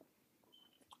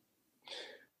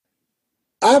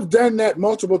 I've done that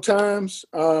multiple times.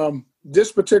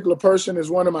 This particular person is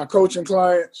one of my coaching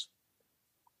clients.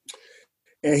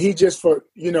 And he just the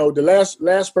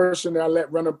last person that I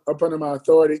let run up under my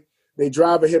authority, they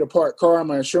drive or hit a parked car.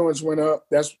 My insurance went up.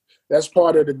 That's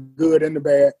part of the good and the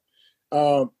bad.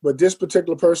 But this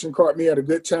particular person caught me at a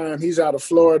good time. He's out of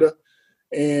Florida.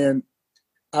 And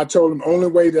I told him only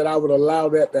way that I would allow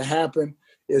that to happen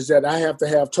is that I have to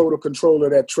have total control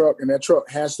of that truck. And that truck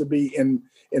has to be in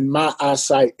my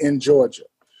eyesight in Georgia.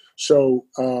 So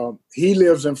he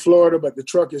lives in Florida, but the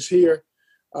truck is here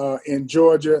in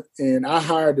Georgia. And I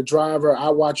hired the driver. I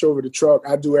watch over the truck.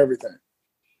 I do everything.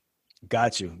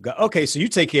 Got you. Okay, so you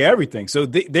take care of everything. So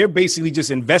they're basically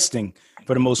just investing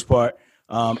for the most part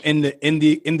in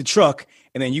the truck,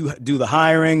 and then you do the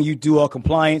hiring, you do all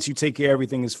compliance, you take care of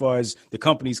everything as far as the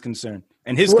company's concerned,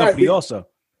 and his company also.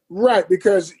 Right,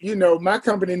 because my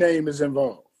company name is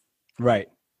involved. Right.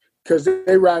 Because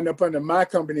they riding up under my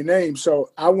company name,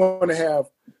 so I want to have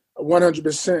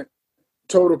 100%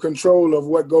 total control of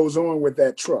what goes on with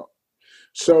that truck.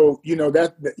 So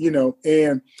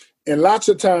and lots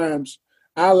of times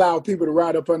I allow people to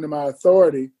ride up under my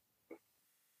authority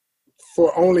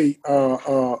for only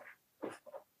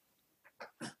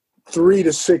 3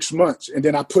 to 6 months, and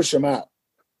then I push them out.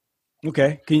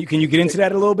 Okay. Can you get into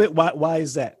that a little bit? Why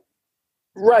is that?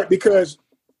 Right, because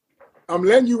I'm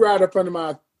letting you ride up under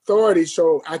my authority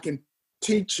so I can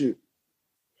teach you.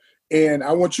 And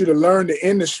I want you to learn the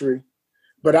industry,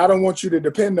 but I don't want you to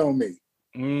depend on me.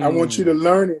 I want you to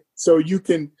learn it so you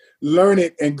can learn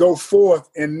it and go forth.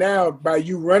 And now by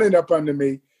you running up under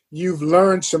me, you've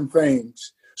learned some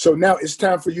things. So now it's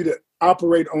time for you to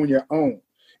operate on your own.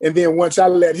 And then once I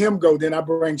let him go, then I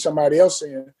bring somebody else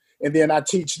in, and then I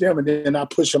teach them, and then I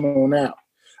push them on out.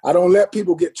 I don't let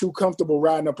people get too comfortable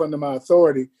riding up under my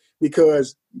authority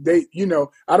because they,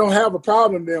 I don't have a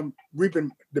problem them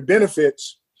reaping the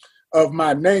benefits of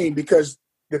my name because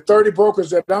the 30 brokers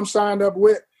that I'm signed up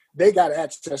with, they got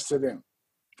access to them.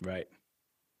 Right.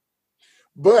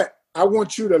 But I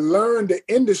want you to learn the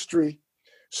industry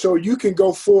so you can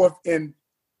go forth and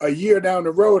a year down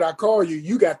the road, I call you,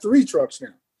 you got 3 trucks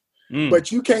now.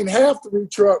 But you can't have 3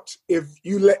 trucks if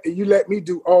you let me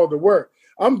do all the work.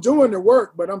 I'm doing the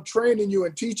work, but I'm training you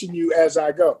and teaching you as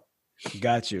I go.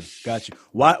 Got you.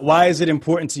 Why is it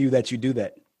important to you that you do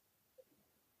that?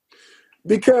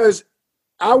 Because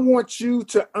I want you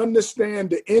to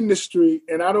understand the industry,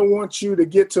 and I don't want you to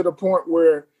get to the point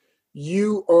where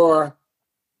you are,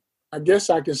 I guess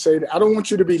I can say that, I don't want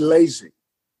you to be lazy.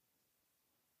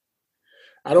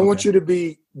 I don't want you to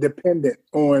be dependent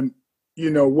on,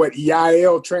 what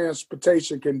Yael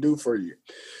Transportation can do for you.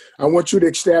 I want you to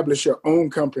establish your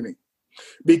own company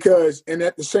because, and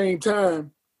at the same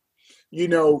time,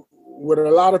 what a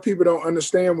lot of people don't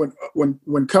understand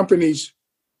when companies,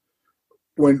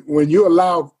 when you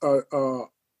allow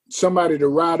somebody to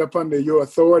ride up under your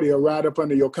authority or ride up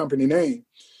under your company name,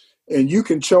 and you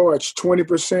can charge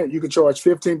 20%, you can charge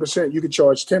 15%, you can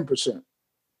charge 10%.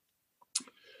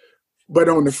 But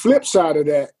on the flip side of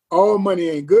that, all money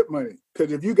ain't good money.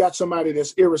 Because if you got somebody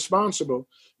that's irresponsible,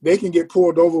 they can get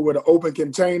pulled over with an open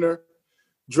container,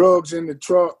 drugs in the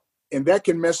truck, and that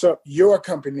can mess up your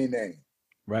company name.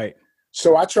 Right.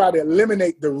 So I try to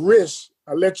eliminate the risk.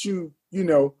 I let you,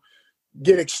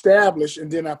 get established,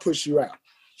 and then I push you out.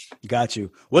 Got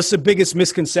you. What's the biggest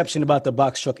misconception about the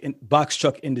box truck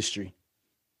industry?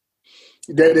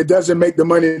 That it doesn't make the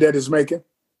money that it's making.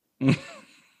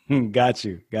 Got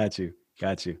you.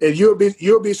 And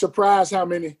you'll be surprised how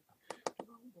many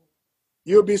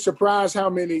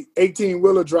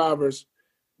 18-wheeler drivers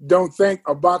don't think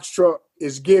a box truck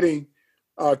is getting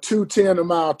 $210 a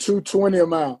mile, $220 a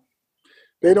mile.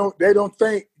 They don't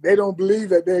believe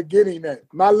that they're getting that.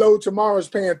 My load tomorrow is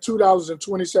paying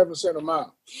 $2.27 a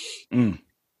mile.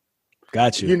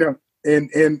 Got you. And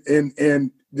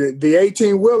the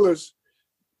 18-wheelers,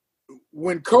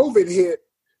 when COVID hit,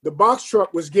 the box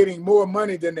truck was getting more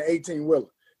money than the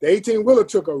 18-wheeler. The 18-wheeler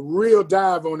took a real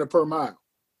dive on the per mile.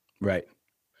 Right.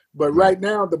 But right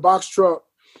now, the box truck,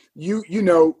 you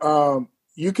can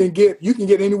get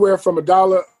anywhere from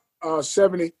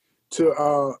 $1.70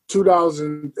 to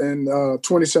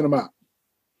 $2.20 a mile.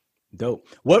 Dope.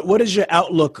 What is your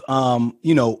outlook, on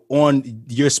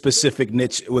your specific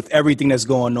niche with everything that's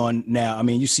going on now? I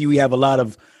mean, you see, we have a lot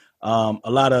of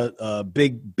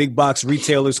big box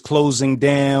retailers closing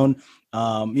down.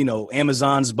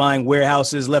 Amazon's buying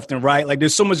warehouses left and right. Like,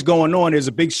 there's so much going on. There's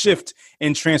a big shift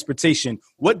in transportation.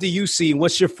 What do you see?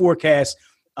 What's your forecast?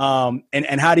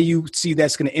 And how do you see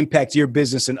that's going to impact your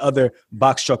business and other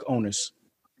box truck owners?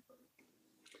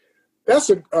 That's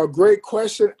a great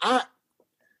question.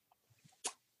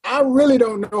 I really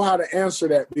don't know how to answer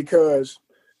that because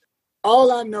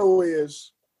all I know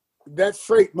is that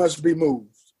freight must be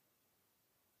moved.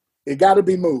 It got to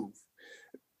be moved.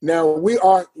 Now we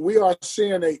are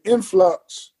seeing an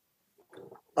influx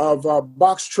of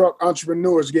box truck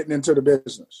entrepreneurs getting into the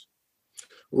business.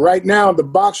 Right now, the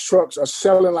box trucks are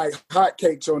selling like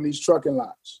hotcakes on these trucking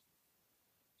lots.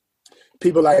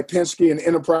 People like Penske and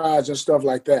Enterprise and stuff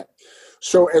like that.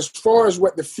 So as far as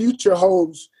what the future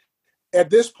holds, at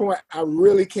this point, I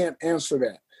really can't answer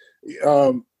that.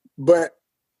 But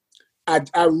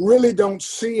I really don't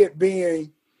see it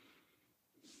being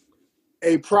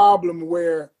a problem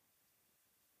where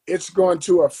it's going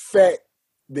to affect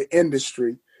the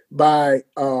industry by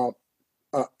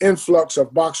influx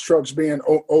of box trucks being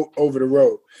over the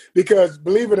road. Because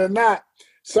believe it or not,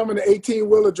 some of the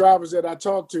 18-wheeler drivers that I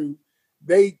talk to,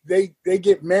 they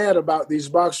get mad about these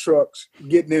box trucks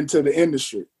getting into the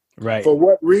industry. Right. For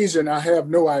what reason, I have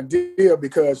no idea,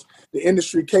 because the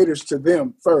industry caters to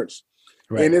them first.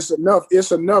 Right. And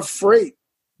it's enough freight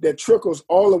that trickles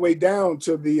all the way down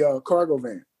to the cargo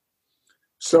van.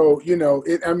 So,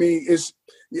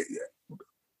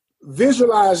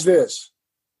 visualize this.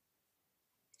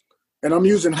 And I'm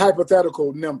using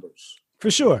hypothetical numbers.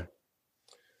 For sure.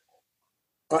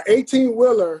 An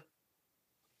 18-wheeler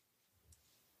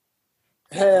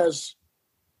has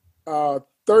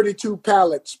 32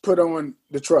 pallets put on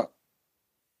the truck,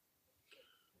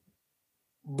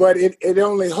 but it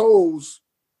only holds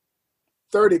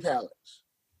 30 pallets.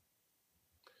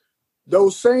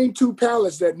 Those same 2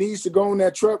 pallets that needs to go on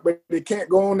that truck, but it can't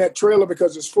go on that trailer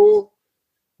because it's full,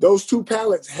 those 2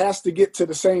 pallets has to get to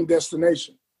the same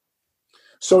destination.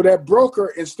 So that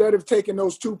broker, instead of taking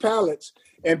those 2 pallets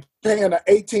and paying an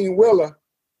 18-wheeler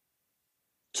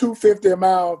 $2.50 a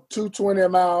mile, $2.20 a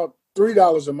mile,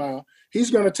 $3 a mile,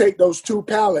 he's going to take those 2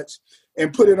 pallets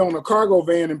and put it on a cargo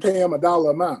van and pay him $1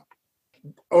 a mile.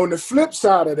 On the flip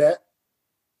side of that,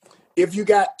 if you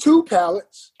got 2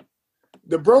 pallets,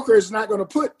 the broker is not going to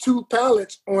put 2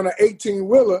 pallets on an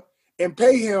 18-wheeler and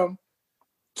pay him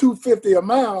 $2.50 a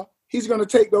mile. He's going to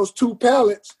take those 2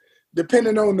 pallets,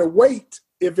 depending on the weight.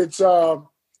 If it's,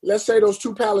 let's say those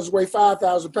 2 pallets weigh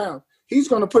 5,000 pounds, he's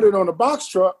going to put it on a box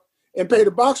truck and pay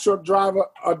the box truck driver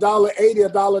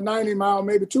 $1.80, $1.90 a mile,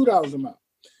 maybe $2 a mile.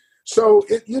 So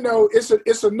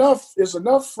it's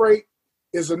enough freight,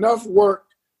 it's enough work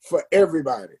for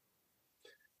everybody.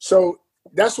 So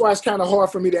that's why it's kind of hard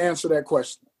for me to answer that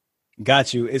question.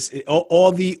 Got you.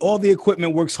 All the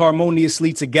equipment works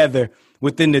harmoniously together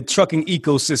within the trucking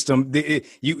ecosystem.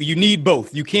 You need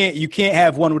both. You can't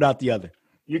have one without the other.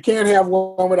 You can't have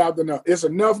one without the other. It's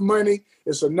enough money.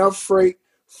 It's enough freight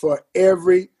for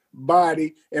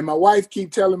everybody. And my wife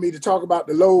keep telling me to talk about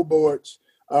the load boards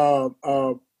that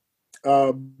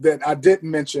I didn't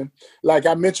mention. Like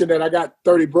I mentioned that I got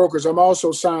 30 brokers. I'm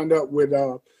also signed up with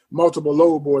multiple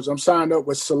load boards. I'm signed up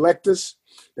with Selectus.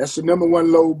 That's the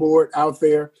 #1 load board out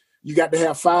there. You got to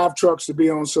have 5 trucks to be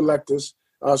on Selectus.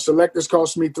 Selectus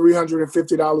costs me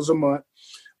 $350 a month.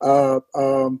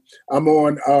 I'm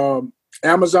on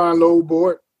Amazon load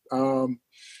board.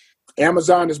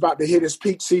 Amazon is about to hit its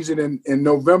peak season in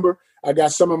November. I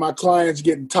got some of my clients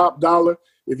getting top dollar.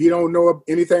 If you don't know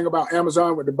anything about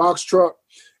Amazon with the box truck,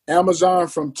 Amazon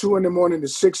from 2 in the morning to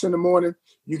 6 in the morning,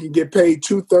 you can get paid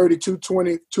 $2.30,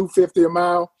 $2.20, $2.50 a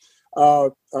mile.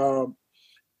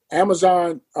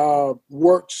 Amazon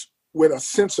works with a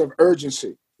sense of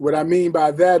urgency. What I mean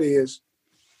by that is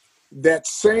that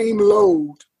same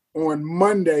load on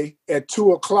Monday at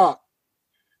 2 o'clock,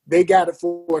 they got it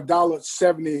for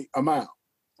 $1.70 a mile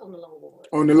on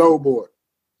the load board.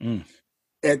 Mm.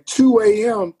 At 2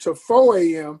 a.m. to 4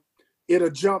 a.m., it'll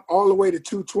jump all the way to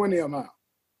 $2.20 a mile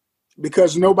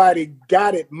because nobody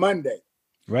got it Monday.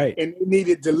 Right. And they need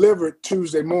it delivered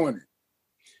Tuesday morning.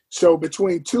 So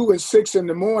between 2 and 6 in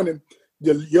the morning,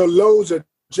 your loads will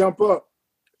jump up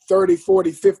 30,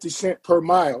 40, 50 cents per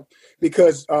mile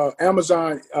because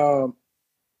Amazon,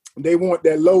 they want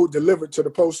that load delivered to the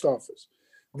post office.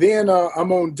 Then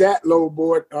I'm on DAT load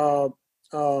board.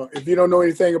 If you don't know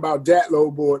anything about DAT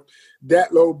load board,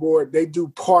 they do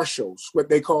partials, what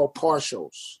they call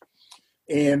partials.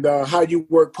 And how you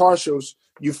work partials,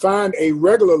 you find a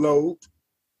regular load,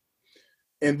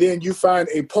 and then you find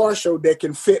a partial that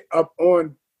can fit up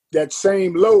on that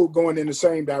same load going in the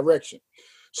same direction.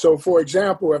 So, for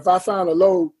example, if I find a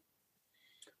load,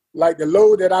 like the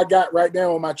load that I got right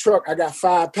now on my truck, I got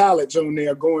 5 pallets on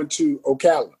there going to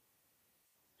Ocala.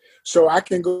 So I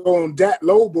can go on that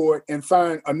load board and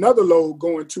find another load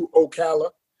going to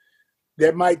Ocala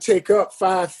that might take up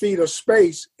 5 feet of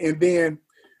space, and then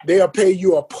they'll pay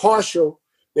you a partial.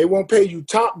 They won't pay you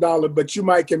top dollar, but you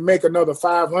can make another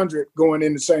 500 going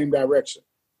in the same direction.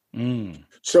 Mm.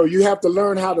 So you have to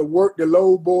learn how to work the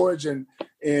load boards and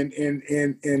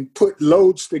put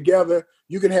loads together.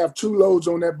 You can have 2 loads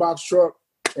on that box truck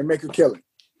and make a killing.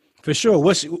 For sure.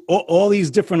 What's all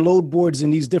these different load boards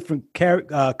and these different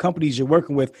companies you're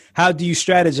working with? How do you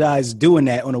strategize doing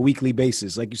that on a weekly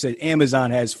basis? Like you said,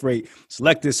 Amazon has freight,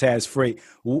 Selectus has freight.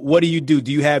 What do you do?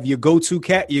 Do you have your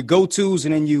go-tos,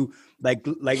 and then you like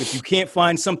if you can't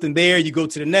find something there, you go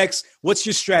to the next? What's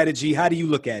your strategy? How do you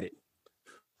look at it?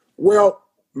 Well,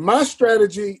 my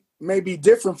strategy may be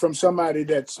different from somebody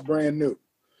that's brand new.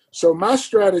 So my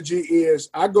strategy is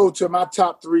I go to my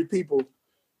top 3 people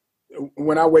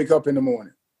when I wake up in the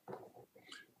morning,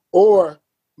 or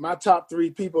my top 3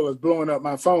 people is blowing up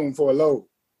my phone for a load.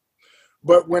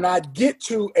 But when I get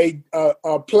to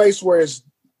a place where it's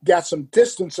got some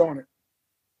distance on it,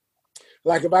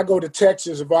 like if I go to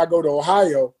Texas, if I go to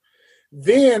Ohio,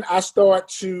 then I start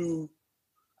to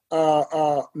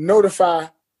notify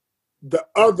the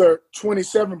other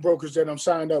 27 brokers that I'm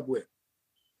signed up with.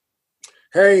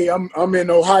 Hey, I'm in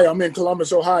Ohio. I'm in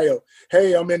Columbus, Ohio.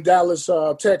 Hey, I'm in Dallas,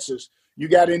 Texas. You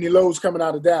got any loads coming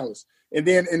out of Dallas? And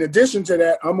then in addition to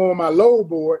that, I'm on my load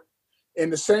board,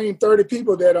 and the same 30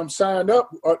 people that I'm signed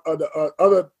up, the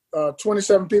other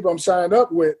 27 people I'm signed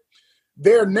up with,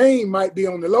 their name might be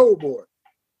on the load board.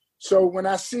 So when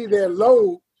I see their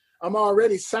load, I'm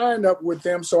already signed up with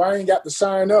them, so I ain't got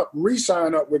to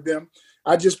re-sign up with them.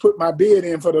 I just put my bid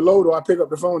in for the load, or I pick up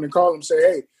the phone and call them and say,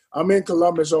 hey, I'm in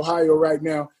Columbus, Ohio right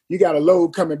now. You got a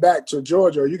load coming back to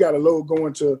Georgia, or you got a load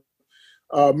going to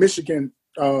Michigan.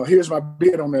 Here's my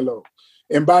bid on that load.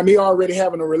 And by me already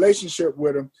having a relationship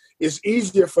with them, it's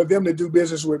easier for them to do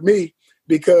business with me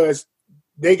because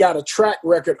they got a track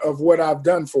record of what I've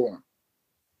done for them.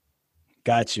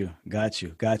 Got you.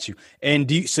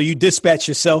 And so you dispatch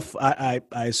yourself, I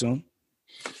assume?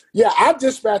 Yeah, I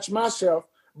dispatch myself,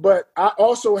 but I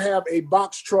also have a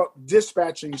box truck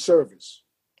dispatching service.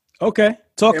 Okay.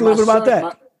 Talk a little bit about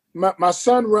that. My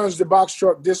son runs the box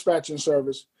truck dispatching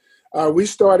service. We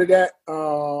started that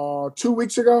 2.5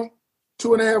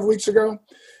 weeks ago.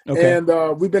 Okay.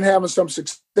 And we've been having some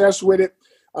success with it.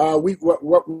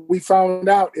 What we found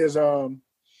out is a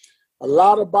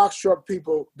lot of box truck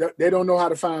people, they don't know how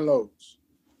to find loads.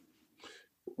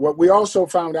 What we also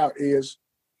found out is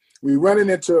we running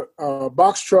into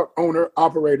box truck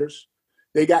operators.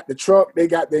 They got the truck, they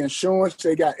got the insurance,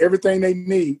 they got everything they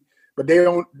need, but they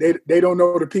don't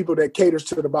know the people that caters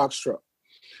to the box truck.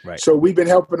 Right. So we've been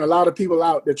helping a lot of people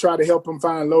out to try to help them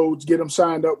find loads, get them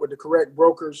signed up with the correct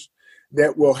brokers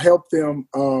that will help them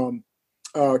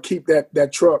keep that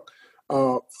truck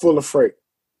full of freight.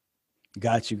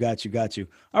 Got you.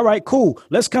 All right, cool.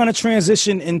 Let's kind of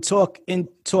transition and talk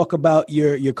about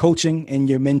your coaching and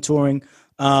your mentoring.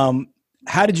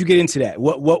 How did you get into that?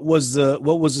 What was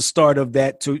the start of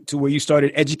that to where you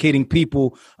started educating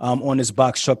people on this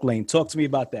box truck lane? Talk to me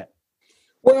about that.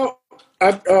 Well,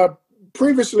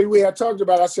 previously we had talked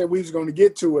about, I said we was going to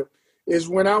get to it, is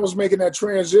when I was making that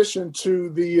transition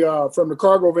to from the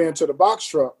cargo van to the box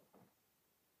truck.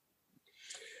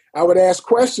 I would ask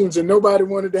questions and nobody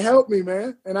wanted to help me,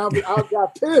 man. And I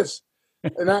got pissed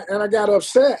and I got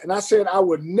upset. And I said I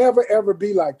would never, ever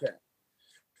be like that.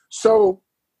 So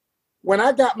when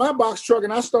I got my box truck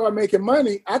and I started making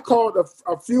money, I called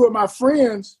a few of my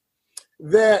friends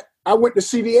that I went to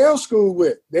CDL school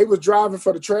with. They was driving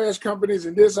for the trash companies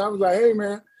and this. I was like, hey,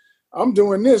 man, I'm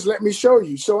doing this. Let me show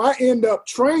you. So I end up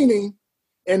training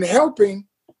and helping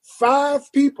 7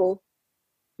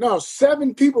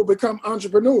 people become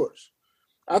entrepreneurs.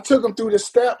 I took them through the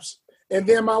steps. And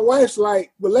then my wife's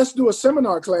like, well, let's do a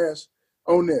seminar class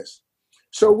on this.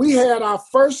 So we had our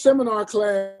first seminar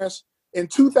class in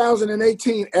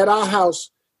 2018 at our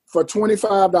house for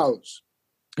 $25.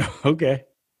 Okay.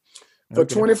 For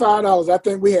 $25. I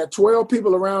think we had 12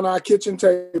 people around our kitchen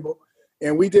table,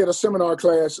 and we did a seminar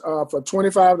class for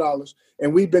 $25,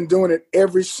 and we've been doing it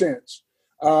ever since.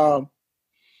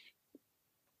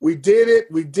 We did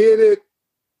it.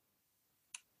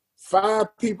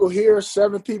 5 people here,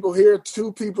 7 people here,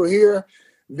 2 people here.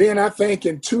 Then I think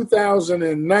in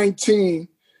 2019,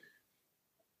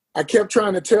 I kept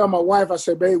trying to tell my wife, I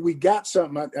said, babe, we got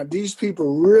something. These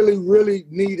people really, really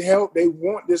need help. They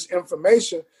want this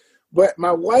information. But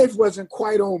my wife wasn't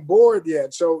quite on board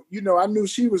yet. So, I knew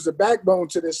she was the backbone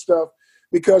to this stuff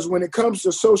because when it comes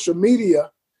to social media,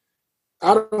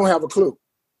 I don't have a clue.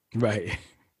 Right.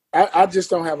 I just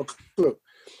don't have a clue.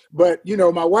 But,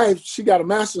 my wife, she got a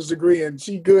master's degree and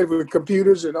she good with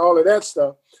computers and all of that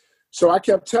stuff. So I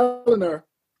kept telling her,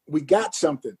 we got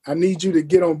something. I need you to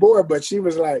get on board. But she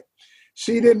was like,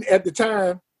 she didn't at the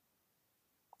time.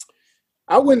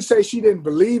 I wouldn't say she didn't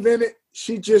believe in it.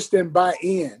 She just didn't buy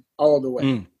in all the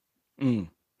way.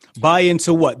 Buy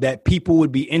into what? That people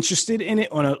would be interested in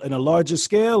it on a larger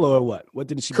scale or what? What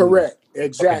did she Correct. Believe?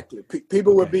 Exactly. Okay.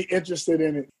 People would be interested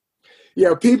in it.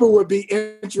 Yeah, people would be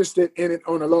interested in it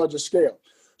on a larger scale.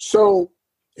 So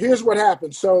here's what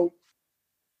happened. So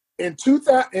in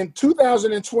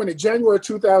 2020, January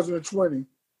 2020,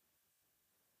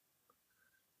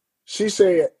 she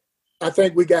said, I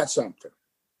think we got something.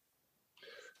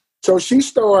 So she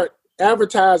started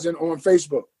advertising on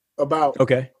Facebook about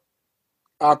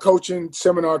our coaching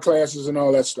seminar classes and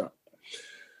all that stuff.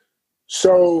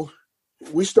 So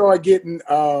we started getting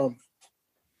a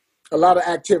lot of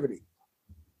activity.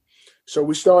 So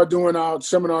we started doing our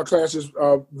seminar classes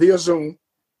via Zoom.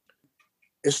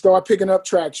 It started picking up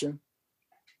traction,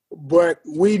 but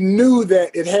we knew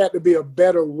that it had to be a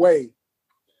better way.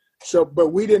 So, but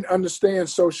we didn't understand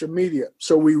social media.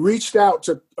 So we reached out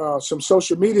to some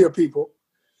social media people,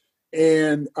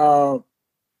 and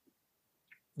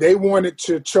they wanted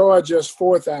to charge us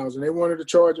 $4,000. They wanted to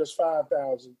charge us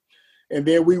 $5,000. And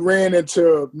then we ran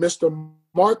into Mr.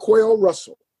 Marquell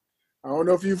Russell. I don't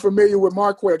know if you're familiar with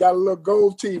Marquell. Got a little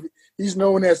gold TV. He's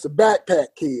known as the Backpack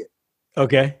Kid.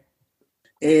 Okay.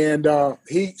 And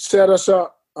he set us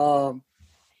up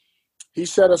He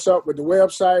set us up with the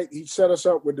website. He set us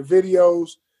up with the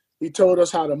videos. He told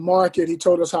us how to market. He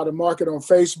told us how to market on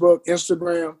Facebook,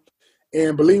 Instagram.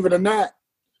 And believe it or not,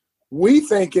 we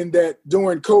thinking that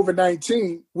during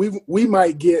COVID-19, we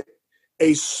might get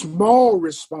a small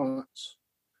response.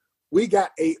 We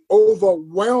got a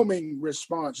overwhelming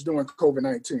response during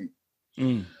COVID-19.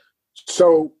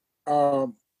 So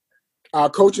our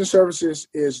coaching services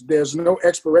there's no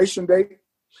expiration date.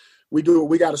 We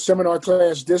got a seminar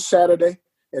class this Saturday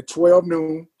at 12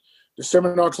 noon. The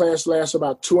seminar class lasts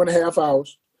about 2.5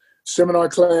 hours. Seminar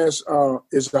class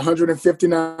is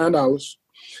 $159.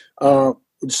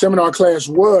 The seminar class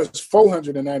was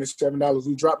 $497.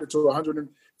 We dropped it to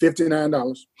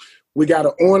 $159. We got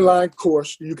an online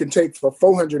course you can take for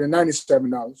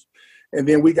 $497. And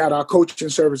then we got our coaching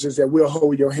services that will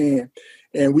hold your hand.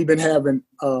 And we've been having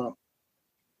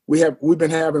we've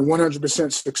been having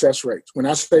 100% success rates. When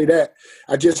I say that,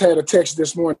 I just had a text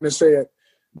this morning that said,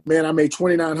 man, I made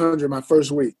 $2,900 my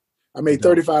first week. I made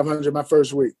 $3,500 my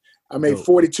first week. I made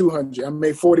 $4,200. I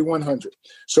made $4,100.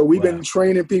 So we've been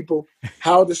training people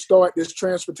how to start this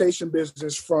transportation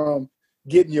business, from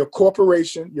getting your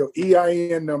corporation, your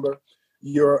EIN number,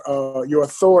 your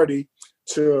authority,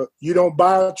 to you don't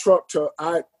buy a truck to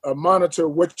monitor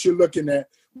what you're looking at.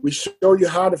 We show you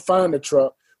how to find a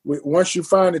truck. Once you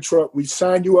find the truck, we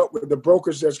sign you up with the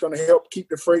brokers that's going to help keep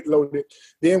the freight loaded.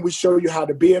 Then we show you how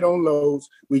to bid on loads.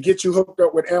 We get you hooked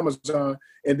up with Amazon,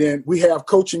 and then we have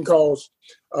coaching calls.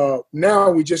 Now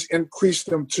we just increased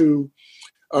them to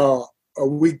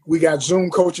we got Zoom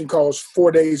coaching calls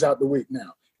 4 days out the week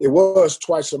now. It was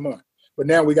twice a month, but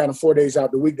now we got them 4 days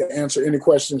out the week to answer any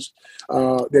questions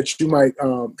that you might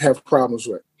have problems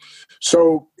with.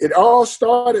 So it all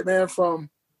started, man, from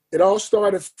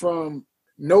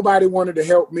nobody wanted to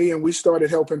help me, and we started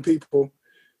helping people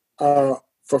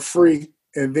for free.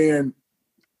 And then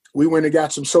we went and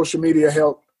got some social media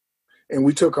help, and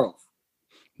we took off.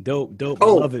 Dope. I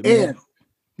love it, man.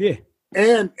 Yeah.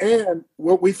 And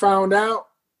what we found out,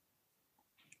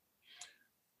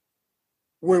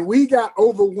 when we got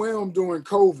overwhelmed during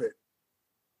COVID,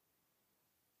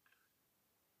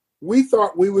 we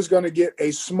thought we was going to get a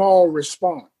small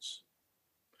response.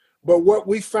 But what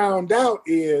we found out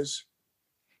is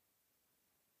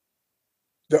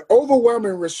the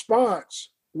overwhelming response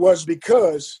was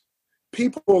because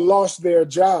people lost their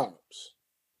jobs,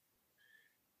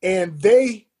 and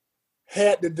they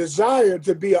had the desire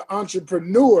to be an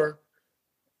entrepreneur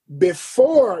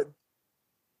before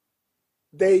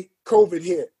COVID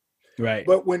hit. Right.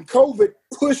 But when COVID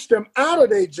pushed them out of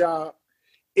their job,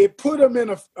 it put them in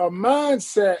a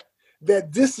mindset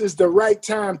that this is the right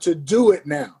time to do it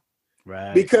now.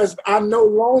 Right. Because I no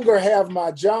longer have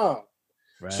my job.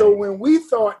 Right. So when we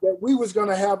thought that we was going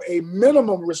to have a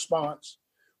minimum response,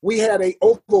 we had an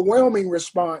overwhelming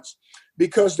response,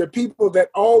 because the people that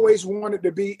always wanted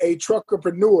to be a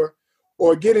truckerpreneur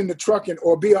or get into trucking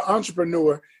or be an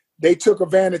entrepreneur, they took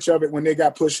advantage of it when they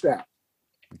got pushed out.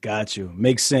 Got you.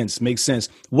 Makes sense.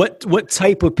 What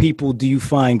type of people do you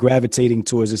find gravitating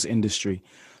towards this industry?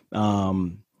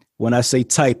 When I say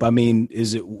type, I mean,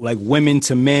 is it like women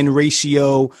to men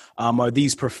ratio? Are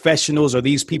these professionals? Are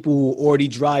these people who already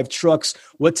drive trucks?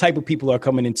 What type of people are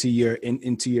coming into your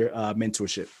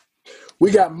mentorship?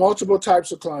 We got multiple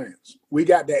types of clients. We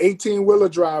got the 18-wheeler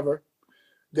driver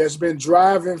that's been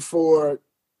driving for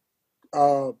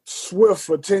Swift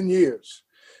for 10 years.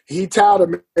 He tired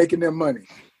of making them money.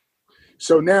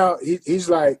 So now he's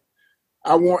like,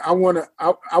 I want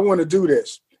to do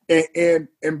this. And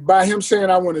by him saying,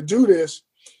 I want to do this,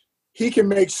 he can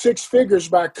make six figures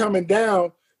by coming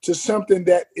down to something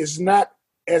that is not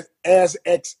as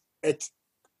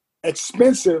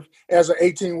expensive as an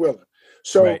 18-wheeler.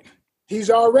 So right. He's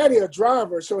already a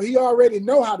driver, so he already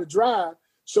know how to drive,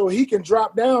 so he can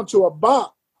drop down to a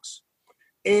box,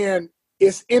 and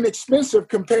it's inexpensive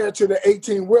compared to the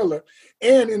 18-wheeler.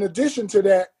 And in addition to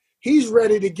that, he's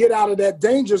ready to get out of that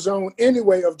danger zone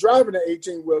anyway of driving an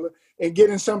 18-wheeler and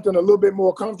getting something a little bit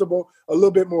more comfortable, a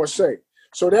little bit more safe.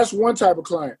 So that's one type of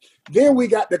client. Then we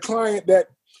got the client that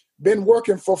been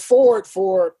working for Ford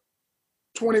for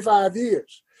 25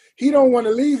 years. He don't want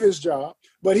to leave his job,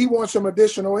 but he wants some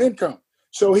additional income.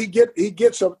 So he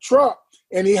gets a truck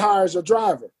and he hires a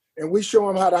driver, and we show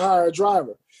him how to hire a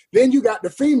driver. Then you got the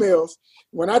females.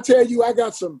 When I tell you I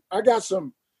got some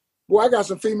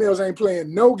females ain't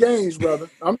playing no games, brother.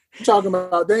 I'm talking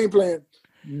about they ain't playing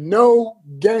no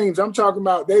games. I'm talking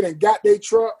about they done got their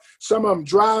truck. Some of them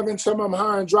driving, some of them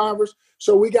hiring drivers.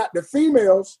 So we got the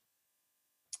females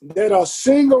that are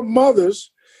single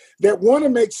mothers that want to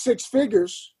make six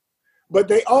figures, but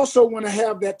they also want to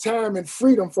have that time and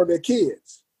freedom for their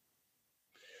kids.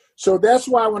 So that's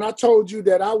why when I told you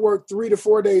that I work 3 to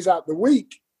 4 days out the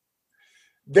week,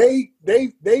 they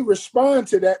respond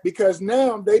to that because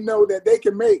now they know that they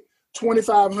can make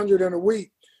 $2,500 in a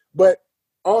week, but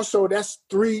also that's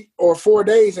 3 or 4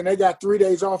 days, and they got 3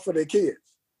 days off for their kids.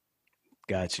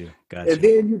 Got you. And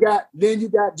then you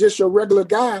got just your regular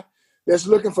guy that's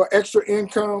looking for extra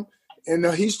income, and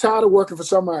he's tired of working for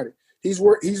somebody. He's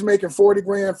making 40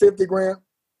 grand, 50 grand,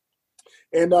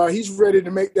 and he's ready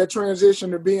to make that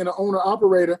transition to being an owner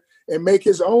operator and make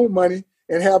his own money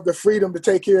and have the freedom to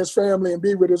take care of his family and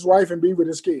be with his wife and be with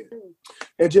his kid,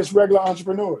 and just regular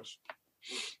entrepreneurs.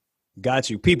 Got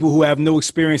you. People who have no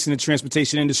experience in the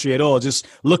transportation industry at all, just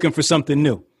looking for something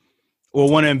new or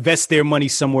want to invest their money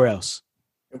somewhere else.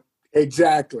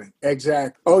 Exactly.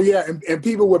 Oh yeah, and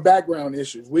people with background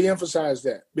issues. We emphasize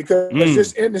that because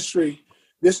this industry,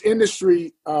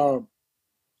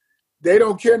 they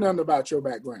don't care nothing about your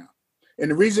background.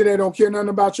 And the reason they don't care nothing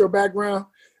about your background,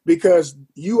 because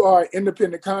you are an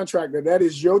independent contractor. That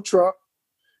is your truck.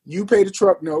 You pay the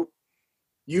truck note.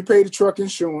 You pay the truck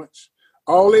insurance.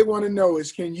 All they want to know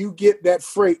is, can you get that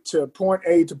freight to point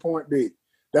A to point B?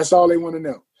 That's all they want to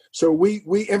know. So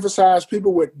we emphasize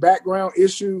people with background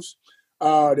issues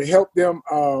to help them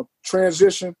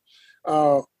transition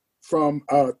from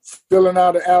filling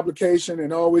out an application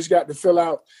and always got to fill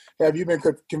out, have you been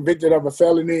convicted of a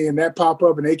felony, and that pop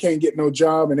up and they can't get no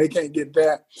job and they can't get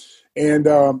that. And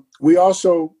we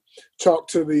also talk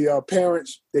to the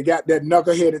parents. They got that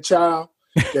knuckleheaded child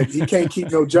that he can't keep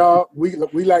no job. We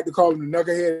like to call them the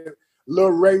knucklehead,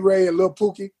 little Ray and little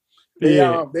Pookie.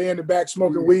 They in the back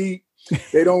smoking weed.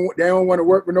 They don't want to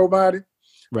work with nobody.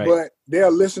 Right. But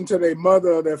they'll listen to their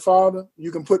mother or their father.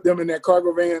 You can put them in that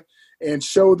cargo van and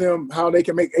show them how they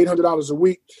can make $800 a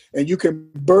week, and you can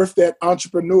birth that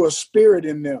entrepreneur spirit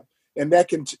in them, and that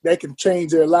can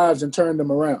change their lives and turn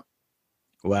them around.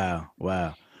 Wow.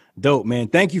 Dope, man.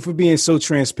 Thank you for being so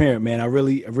transparent, man. I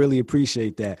really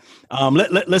appreciate that.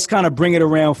 Let's kind of bring it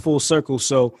around full circle.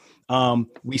 So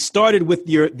we started with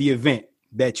the event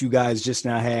that you guys just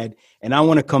now had, and I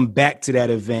want to come back to that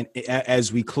event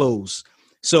as we close.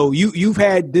 So you've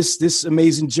had this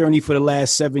amazing journey for the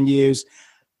last 7 years.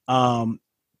 And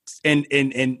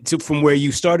from where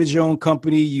you started your own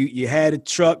company, you had a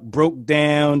truck, broke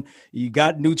down, you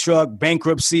got a new truck,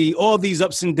 bankruptcy, all these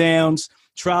ups and downs,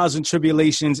 trials and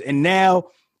tribulations. And now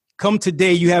come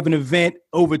today, you have an event,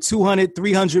 over 200,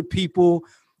 300 people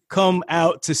come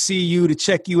out to see you, to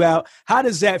check you out. How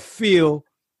does that feel?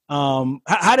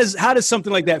 How does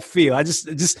something like that feel? I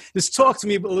just talk to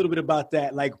me a little bit about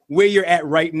that, like where you're at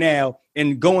right now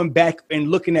and going back and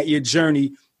looking at your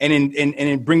journey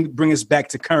and bring us back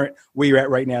to current where you're at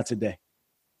right now today.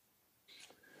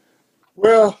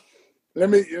 Well, let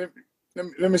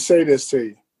me say this to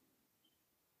you.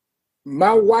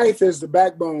 My wife is the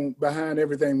backbone behind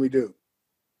everything we do.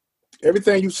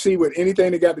 Everything you see with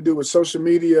anything that got to do with social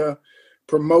media,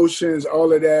 promotions,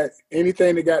 all of that,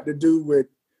 anything that got to do with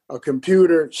a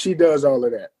computer, she does all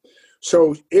of that.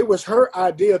 So it was her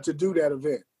idea to do that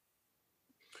event.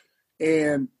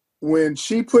 And when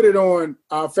she put it on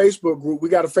our Facebook group, we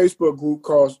got a Facebook group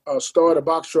called Start a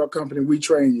Box Truck Company, We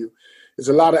Train You. There's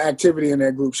a lot of activity in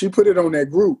that group. She put it on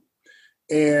that group,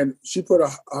 and she put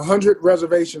 100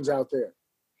 reservations out there,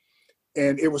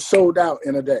 and it was sold out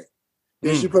in a day.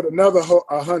 Then she put another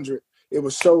 100, it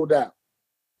was sold out.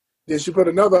 Then she put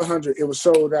another 100, it was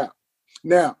sold out.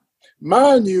 Now,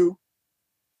 mind you,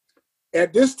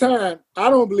 at this time, I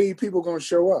don't believe people are going to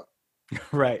show up.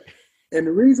 Right. And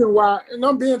the reason why, and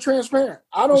I'm being transparent,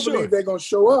 I don't believe they're going to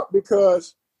show up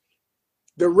because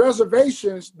the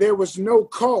reservations, there was no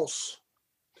cost.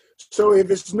 So if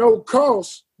it's no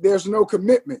cost, there's no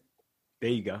commitment.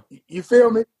 There you go. You feel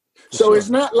me? So it's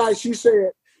not like she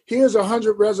said, here's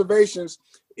 100 reservations.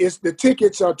 The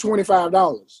tickets are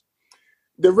 $25.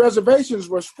 The reservations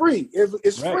was free.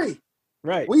 It's free.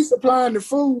 Right. We supplying the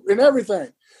food and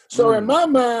everything. So in my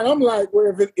mind, I'm like,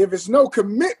 well, if it's no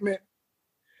commitment,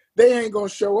 they ain't going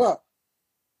to show up.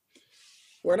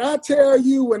 When I tell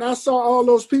you, when I saw all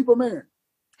those people, man,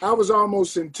 I was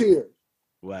almost in tears.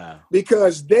 Wow.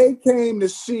 Because they came to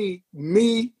see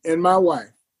me and my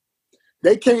wife.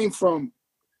 They came from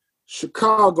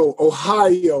Chicago,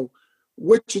 Ohio,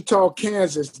 Wichita,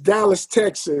 Kansas, Dallas,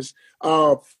 Texas,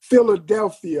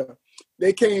 Philadelphia.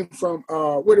 They came from,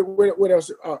 what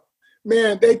else?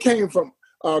 Man, they came from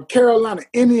Carolina,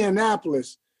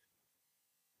 Indianapolis.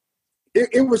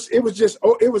 It was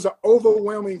an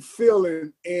overwhelming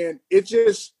feeling, and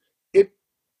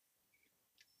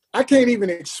I can't even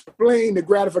explain the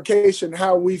gratification,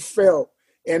 how we felt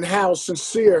and how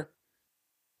sincere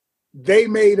they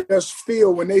made us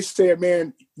feel when they said,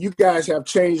 man, you guys have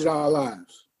changed our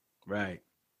lives. Right.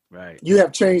 Right. You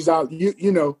have changed our,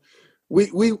 you know,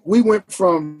 we went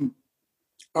from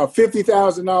a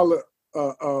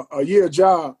 $50,000 a year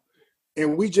job,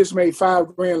 and we just made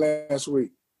 $5,000 last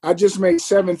week. I just made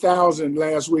 $7,000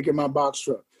 last week in my box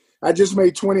truck. I just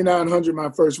made $2,900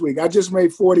 my first week. I just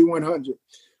made $4,100,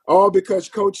 all because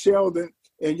Coach Sheldon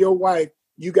and your wife,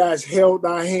 you guys held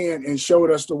our hand and showed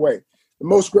us the way. The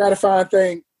most gratifying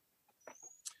thing,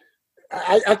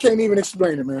 I can't even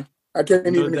explain it, man. I can't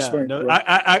even explain it.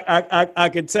 I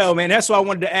can tell, man. That's why I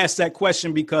wanted to ask that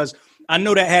question, because I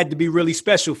know that had to be really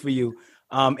special for you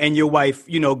and your wife,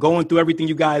 you know, going through everything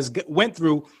you guys went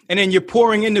through. And then you're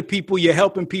pouring into people, you're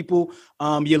helping people,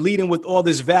 you're leading with all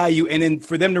this value. And then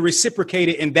for them to reciprocate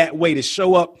it in that way, to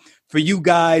show up for you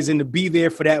guys and to be there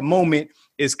for that moment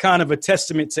is kind of a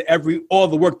testament to all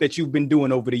the work that you've been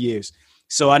doing over the years.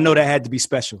 So I know that had to be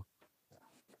special.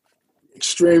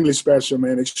 Extremely special,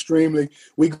 man. Extremely.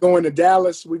 We're going to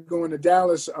Dallas. November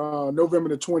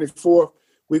the 24th.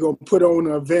 We're going to put on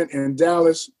an event in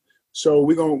Dallas. So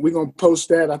we're going to post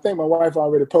that. I think my wife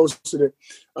already posted it.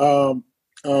 We're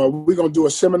going to do a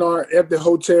seminar at the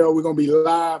hotel. We're going to be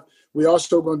live. We're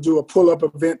also going to do a pull-up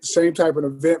event, the same type of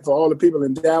event for all the people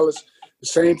in Dallas. The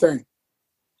same thing.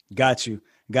 Got you.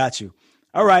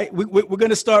 All right, we're going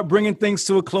to start bringing things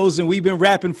to a close, and we've been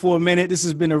rapping for a minute. This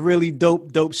has been a really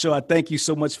dope show. I thank you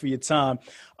so much for your time.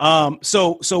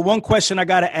 So one question I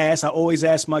got to ask, I always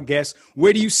ask my guests,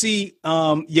 where do you see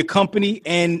your company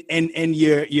and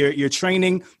your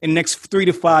training in the next 3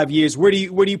 to 5 years? Where do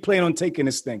you plan on taking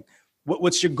this thing?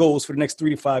 What's your goals for the next 3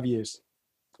 to 5 years?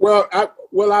 Well,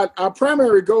 our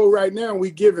primary goal right now,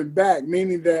 we giving back,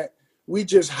 meaning that we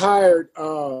just hired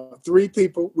 3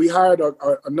 people. We hired a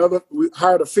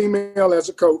female as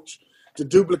a coach to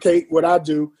duplicate what I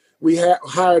do. We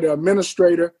hired an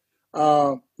administrator.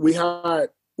 We hired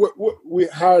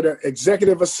an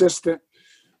executive assistant.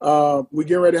 We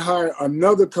getting ready to hire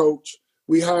another coach.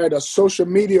 We hired a social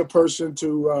media person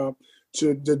to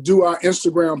do our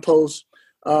Instagram posts.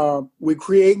 We're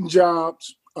creating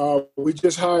jobs. We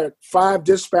just hired 5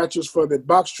 dispatchers for the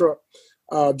box truck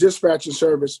dispatching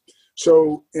service.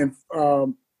 So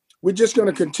we're just going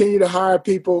to continue to hire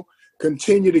people,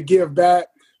 continue to give back.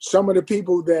 Some of the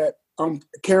people that I'm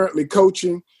currently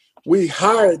coaching, we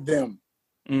hired them,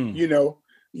 you know,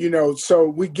 so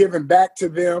we're giving back to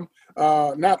them.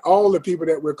 Not all the people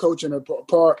that we're coaching are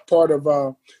part of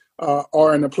are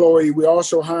an employee. We're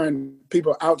also hiring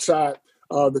people outside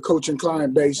the coaching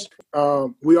client base.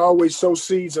 We always sow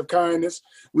seeds of kindness.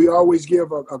 We always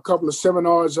give a couple of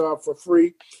seminars for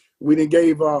free. We then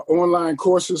gave online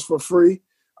courses for free.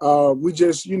 We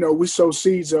just, we sow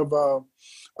seeds of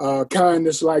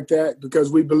kindness like that,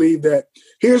 because we believe that,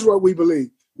 here's what we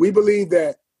believe. We believe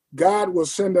that God will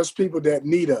send us people that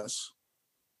need us,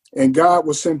 and God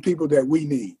will send people that we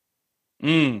need.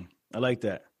 I like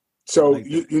that. So,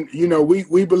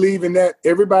 we believe in that.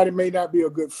 Everybody may not be a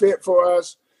good fit for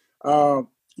us. It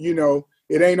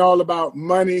ain't all about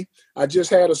money. I just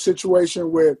had a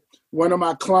situation with one of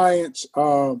my clients,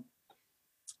 had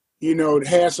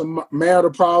some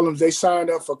marital problems. They signed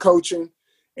up for coaching,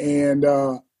 and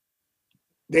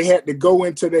they had to go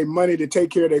into their money to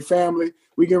take care of their family.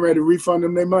 We getting ready to refund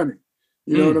them their money.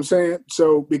 You know what I'm saying?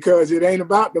 So, because it ain't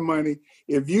about the money,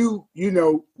 if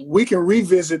we can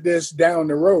revisit this down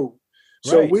the road.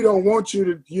 So right. We don't want you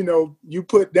to, you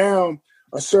put down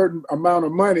a certain amount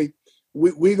of money.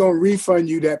 We going to refund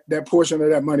you that portion of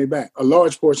that money back, a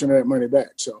large portion of that money back.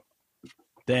 So.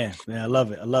 Damn, man, I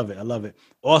love it.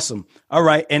 Awesome. All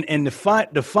right. And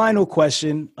the final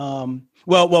question,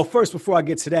 well, first, before I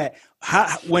get to that,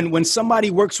 when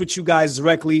somebody works with you guys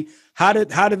directly, how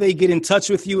do they get in touch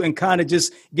with you, and kind of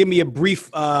just give me a brief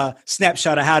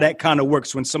snapshot of how that kind of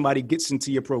works when somebody gets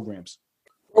into your programs?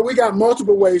 Well, we got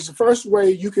multiple ways. The first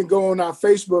way, you can go on our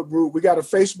Facebook group. We got a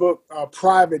Facebook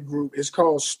private group. It's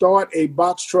called Start a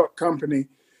Box Truck Company.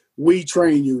 We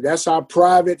Train You. That's our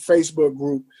private Facebook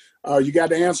group. You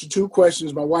got to answer 2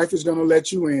 questions. My wife is going to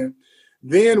let you in.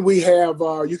 Then we have,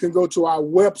 you can go to our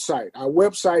website. Our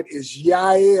website is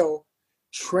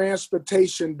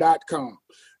yaeltransportation.com.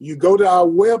 You go to our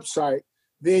website,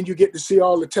 then you get to see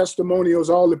all the testimonials,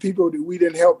 all the people that we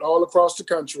done helped all across the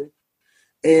country.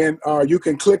 And you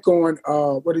can click on,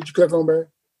 what did you click on, Barry?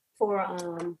 For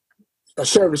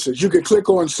services. You can click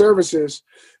on services.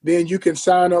 Then you can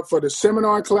sign up for the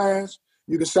seminar class.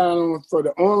 You can sign on for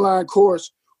the online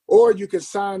course, or you can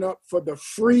sign up for the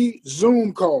free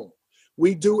Zoom call.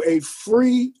 We do a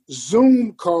free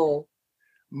Zoom call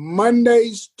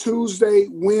Mondays, Tuesday,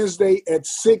 Wednesday at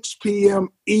 6 p.m.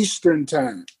 Eastern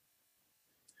time.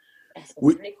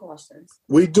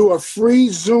 We do a free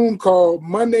Zoom call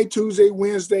Monday, Tuesday,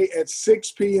 Wednesday at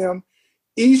 6 p.m.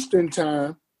 Eastern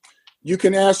time. You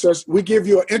can ask us. We give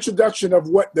you an introduction of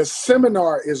what the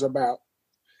seminar is about,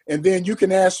 and then you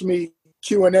can ask me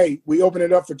Q&A. We open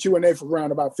it up for Q&A for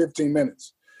around about 15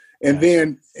 minutes, and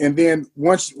then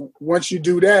once you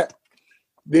do that,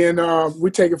 then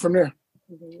we take it from there.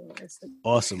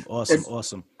 Awesome.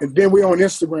 And then we on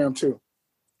Instagram too.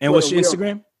 And what's your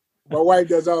Instagram? My wife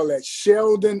does all that.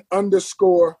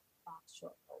 Sheldon_box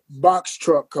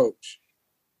truck coach.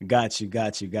 Got you.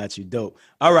 Dope.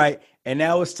 All right. And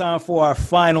now it's time for our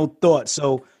final thought.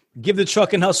 So give the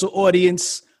Truck and Hustle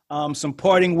audience some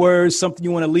parting words, something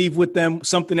you want to leave with them,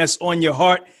 something that's on your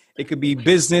heart. It could be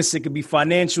business. It could be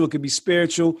financial. It could be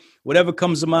spiritual, whatever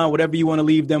comes to mind, whatever you want to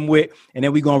leave them with. And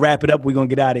then we're going to wrap it up. We're going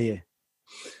to get out of here.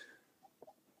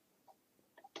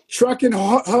 Truck and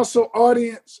Hustle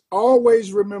audience,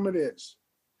 always remember this.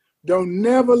 Don't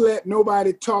never let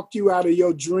nobody talk you out of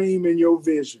your dream and your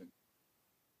vision.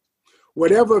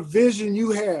 Whatever vision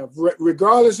you have,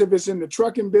 regardless if it's in the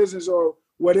trucking business or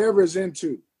whatever it's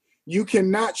into, you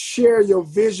cannot share your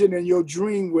vision and your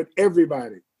dream with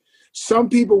everybody. Some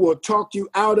people will talk you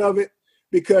out of it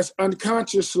because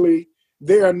unconsciously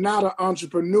they are not an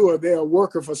entrepreneur. They're a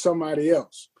worker for somebody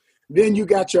else. Then you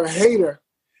got your hater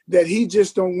that he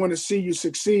just don't want to see you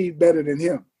succeed better than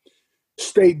him.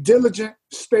 Stay diligent,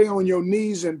 stay on your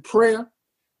knees in prayer.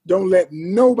 Don't let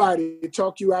nobody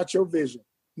talk you out your vision,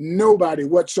 nobody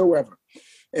whatsoever.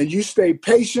 And you stay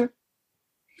patient.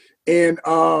 And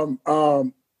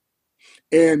your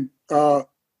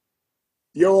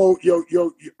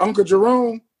Uncle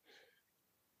Jerome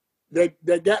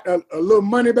that got a little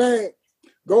money bag,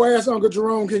 go ask Uncle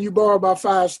Jerome, can you borrow about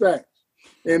 5 stacks?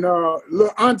 And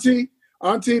little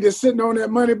Auntie that's sitting on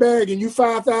that money bag and you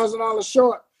 $5,000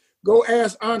 short, go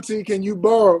ask Auntie, can you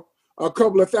borrow a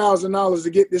couple of $1,000s to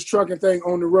get this trucking thing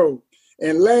on the road?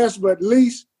 And last but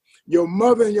least, your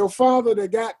mother and your father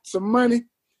that got some money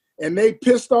and they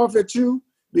pissed off at you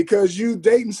because you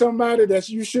dating somebody that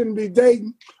you shouldn't be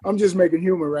dating. I'm just making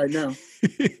humor right now.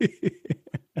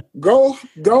 Go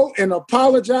and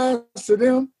apologize to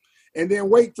them and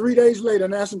then wait 3 days later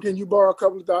and ask them, can you borrow a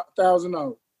couple of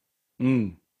 $1,000s?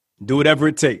 Do whatever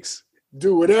it takes.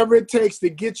 Do whatever it takes to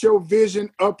get your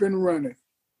vision up and running.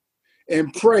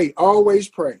 And pray. Always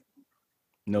pray.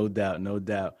 No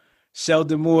doubt.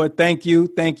 Sheldon Moore, thank you.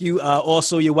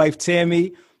 Also, your wife,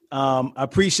 Tammy. I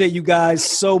appreciate you guys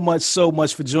so much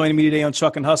for joining me today on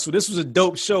Truck and Hustle. This was a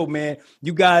dope show, man.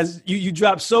 You guys, you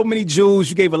dropped so many jewels.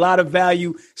 You gave a lot of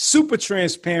value. Super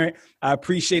transparent. I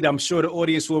appreciate it. I'm sure the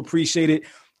audience will appreciate it.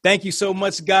 Thank you so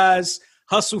much, guys.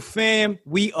 Hustle fam,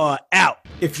 we are out.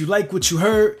 If you like what you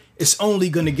heard, it's only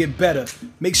going to get better.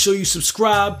 Make sure you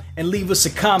subscribe and leave us a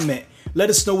comment. Let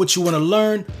us know what you want to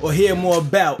learn or hear more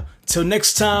about. Till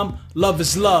next time, love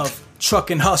is love. Truck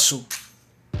and Hustle.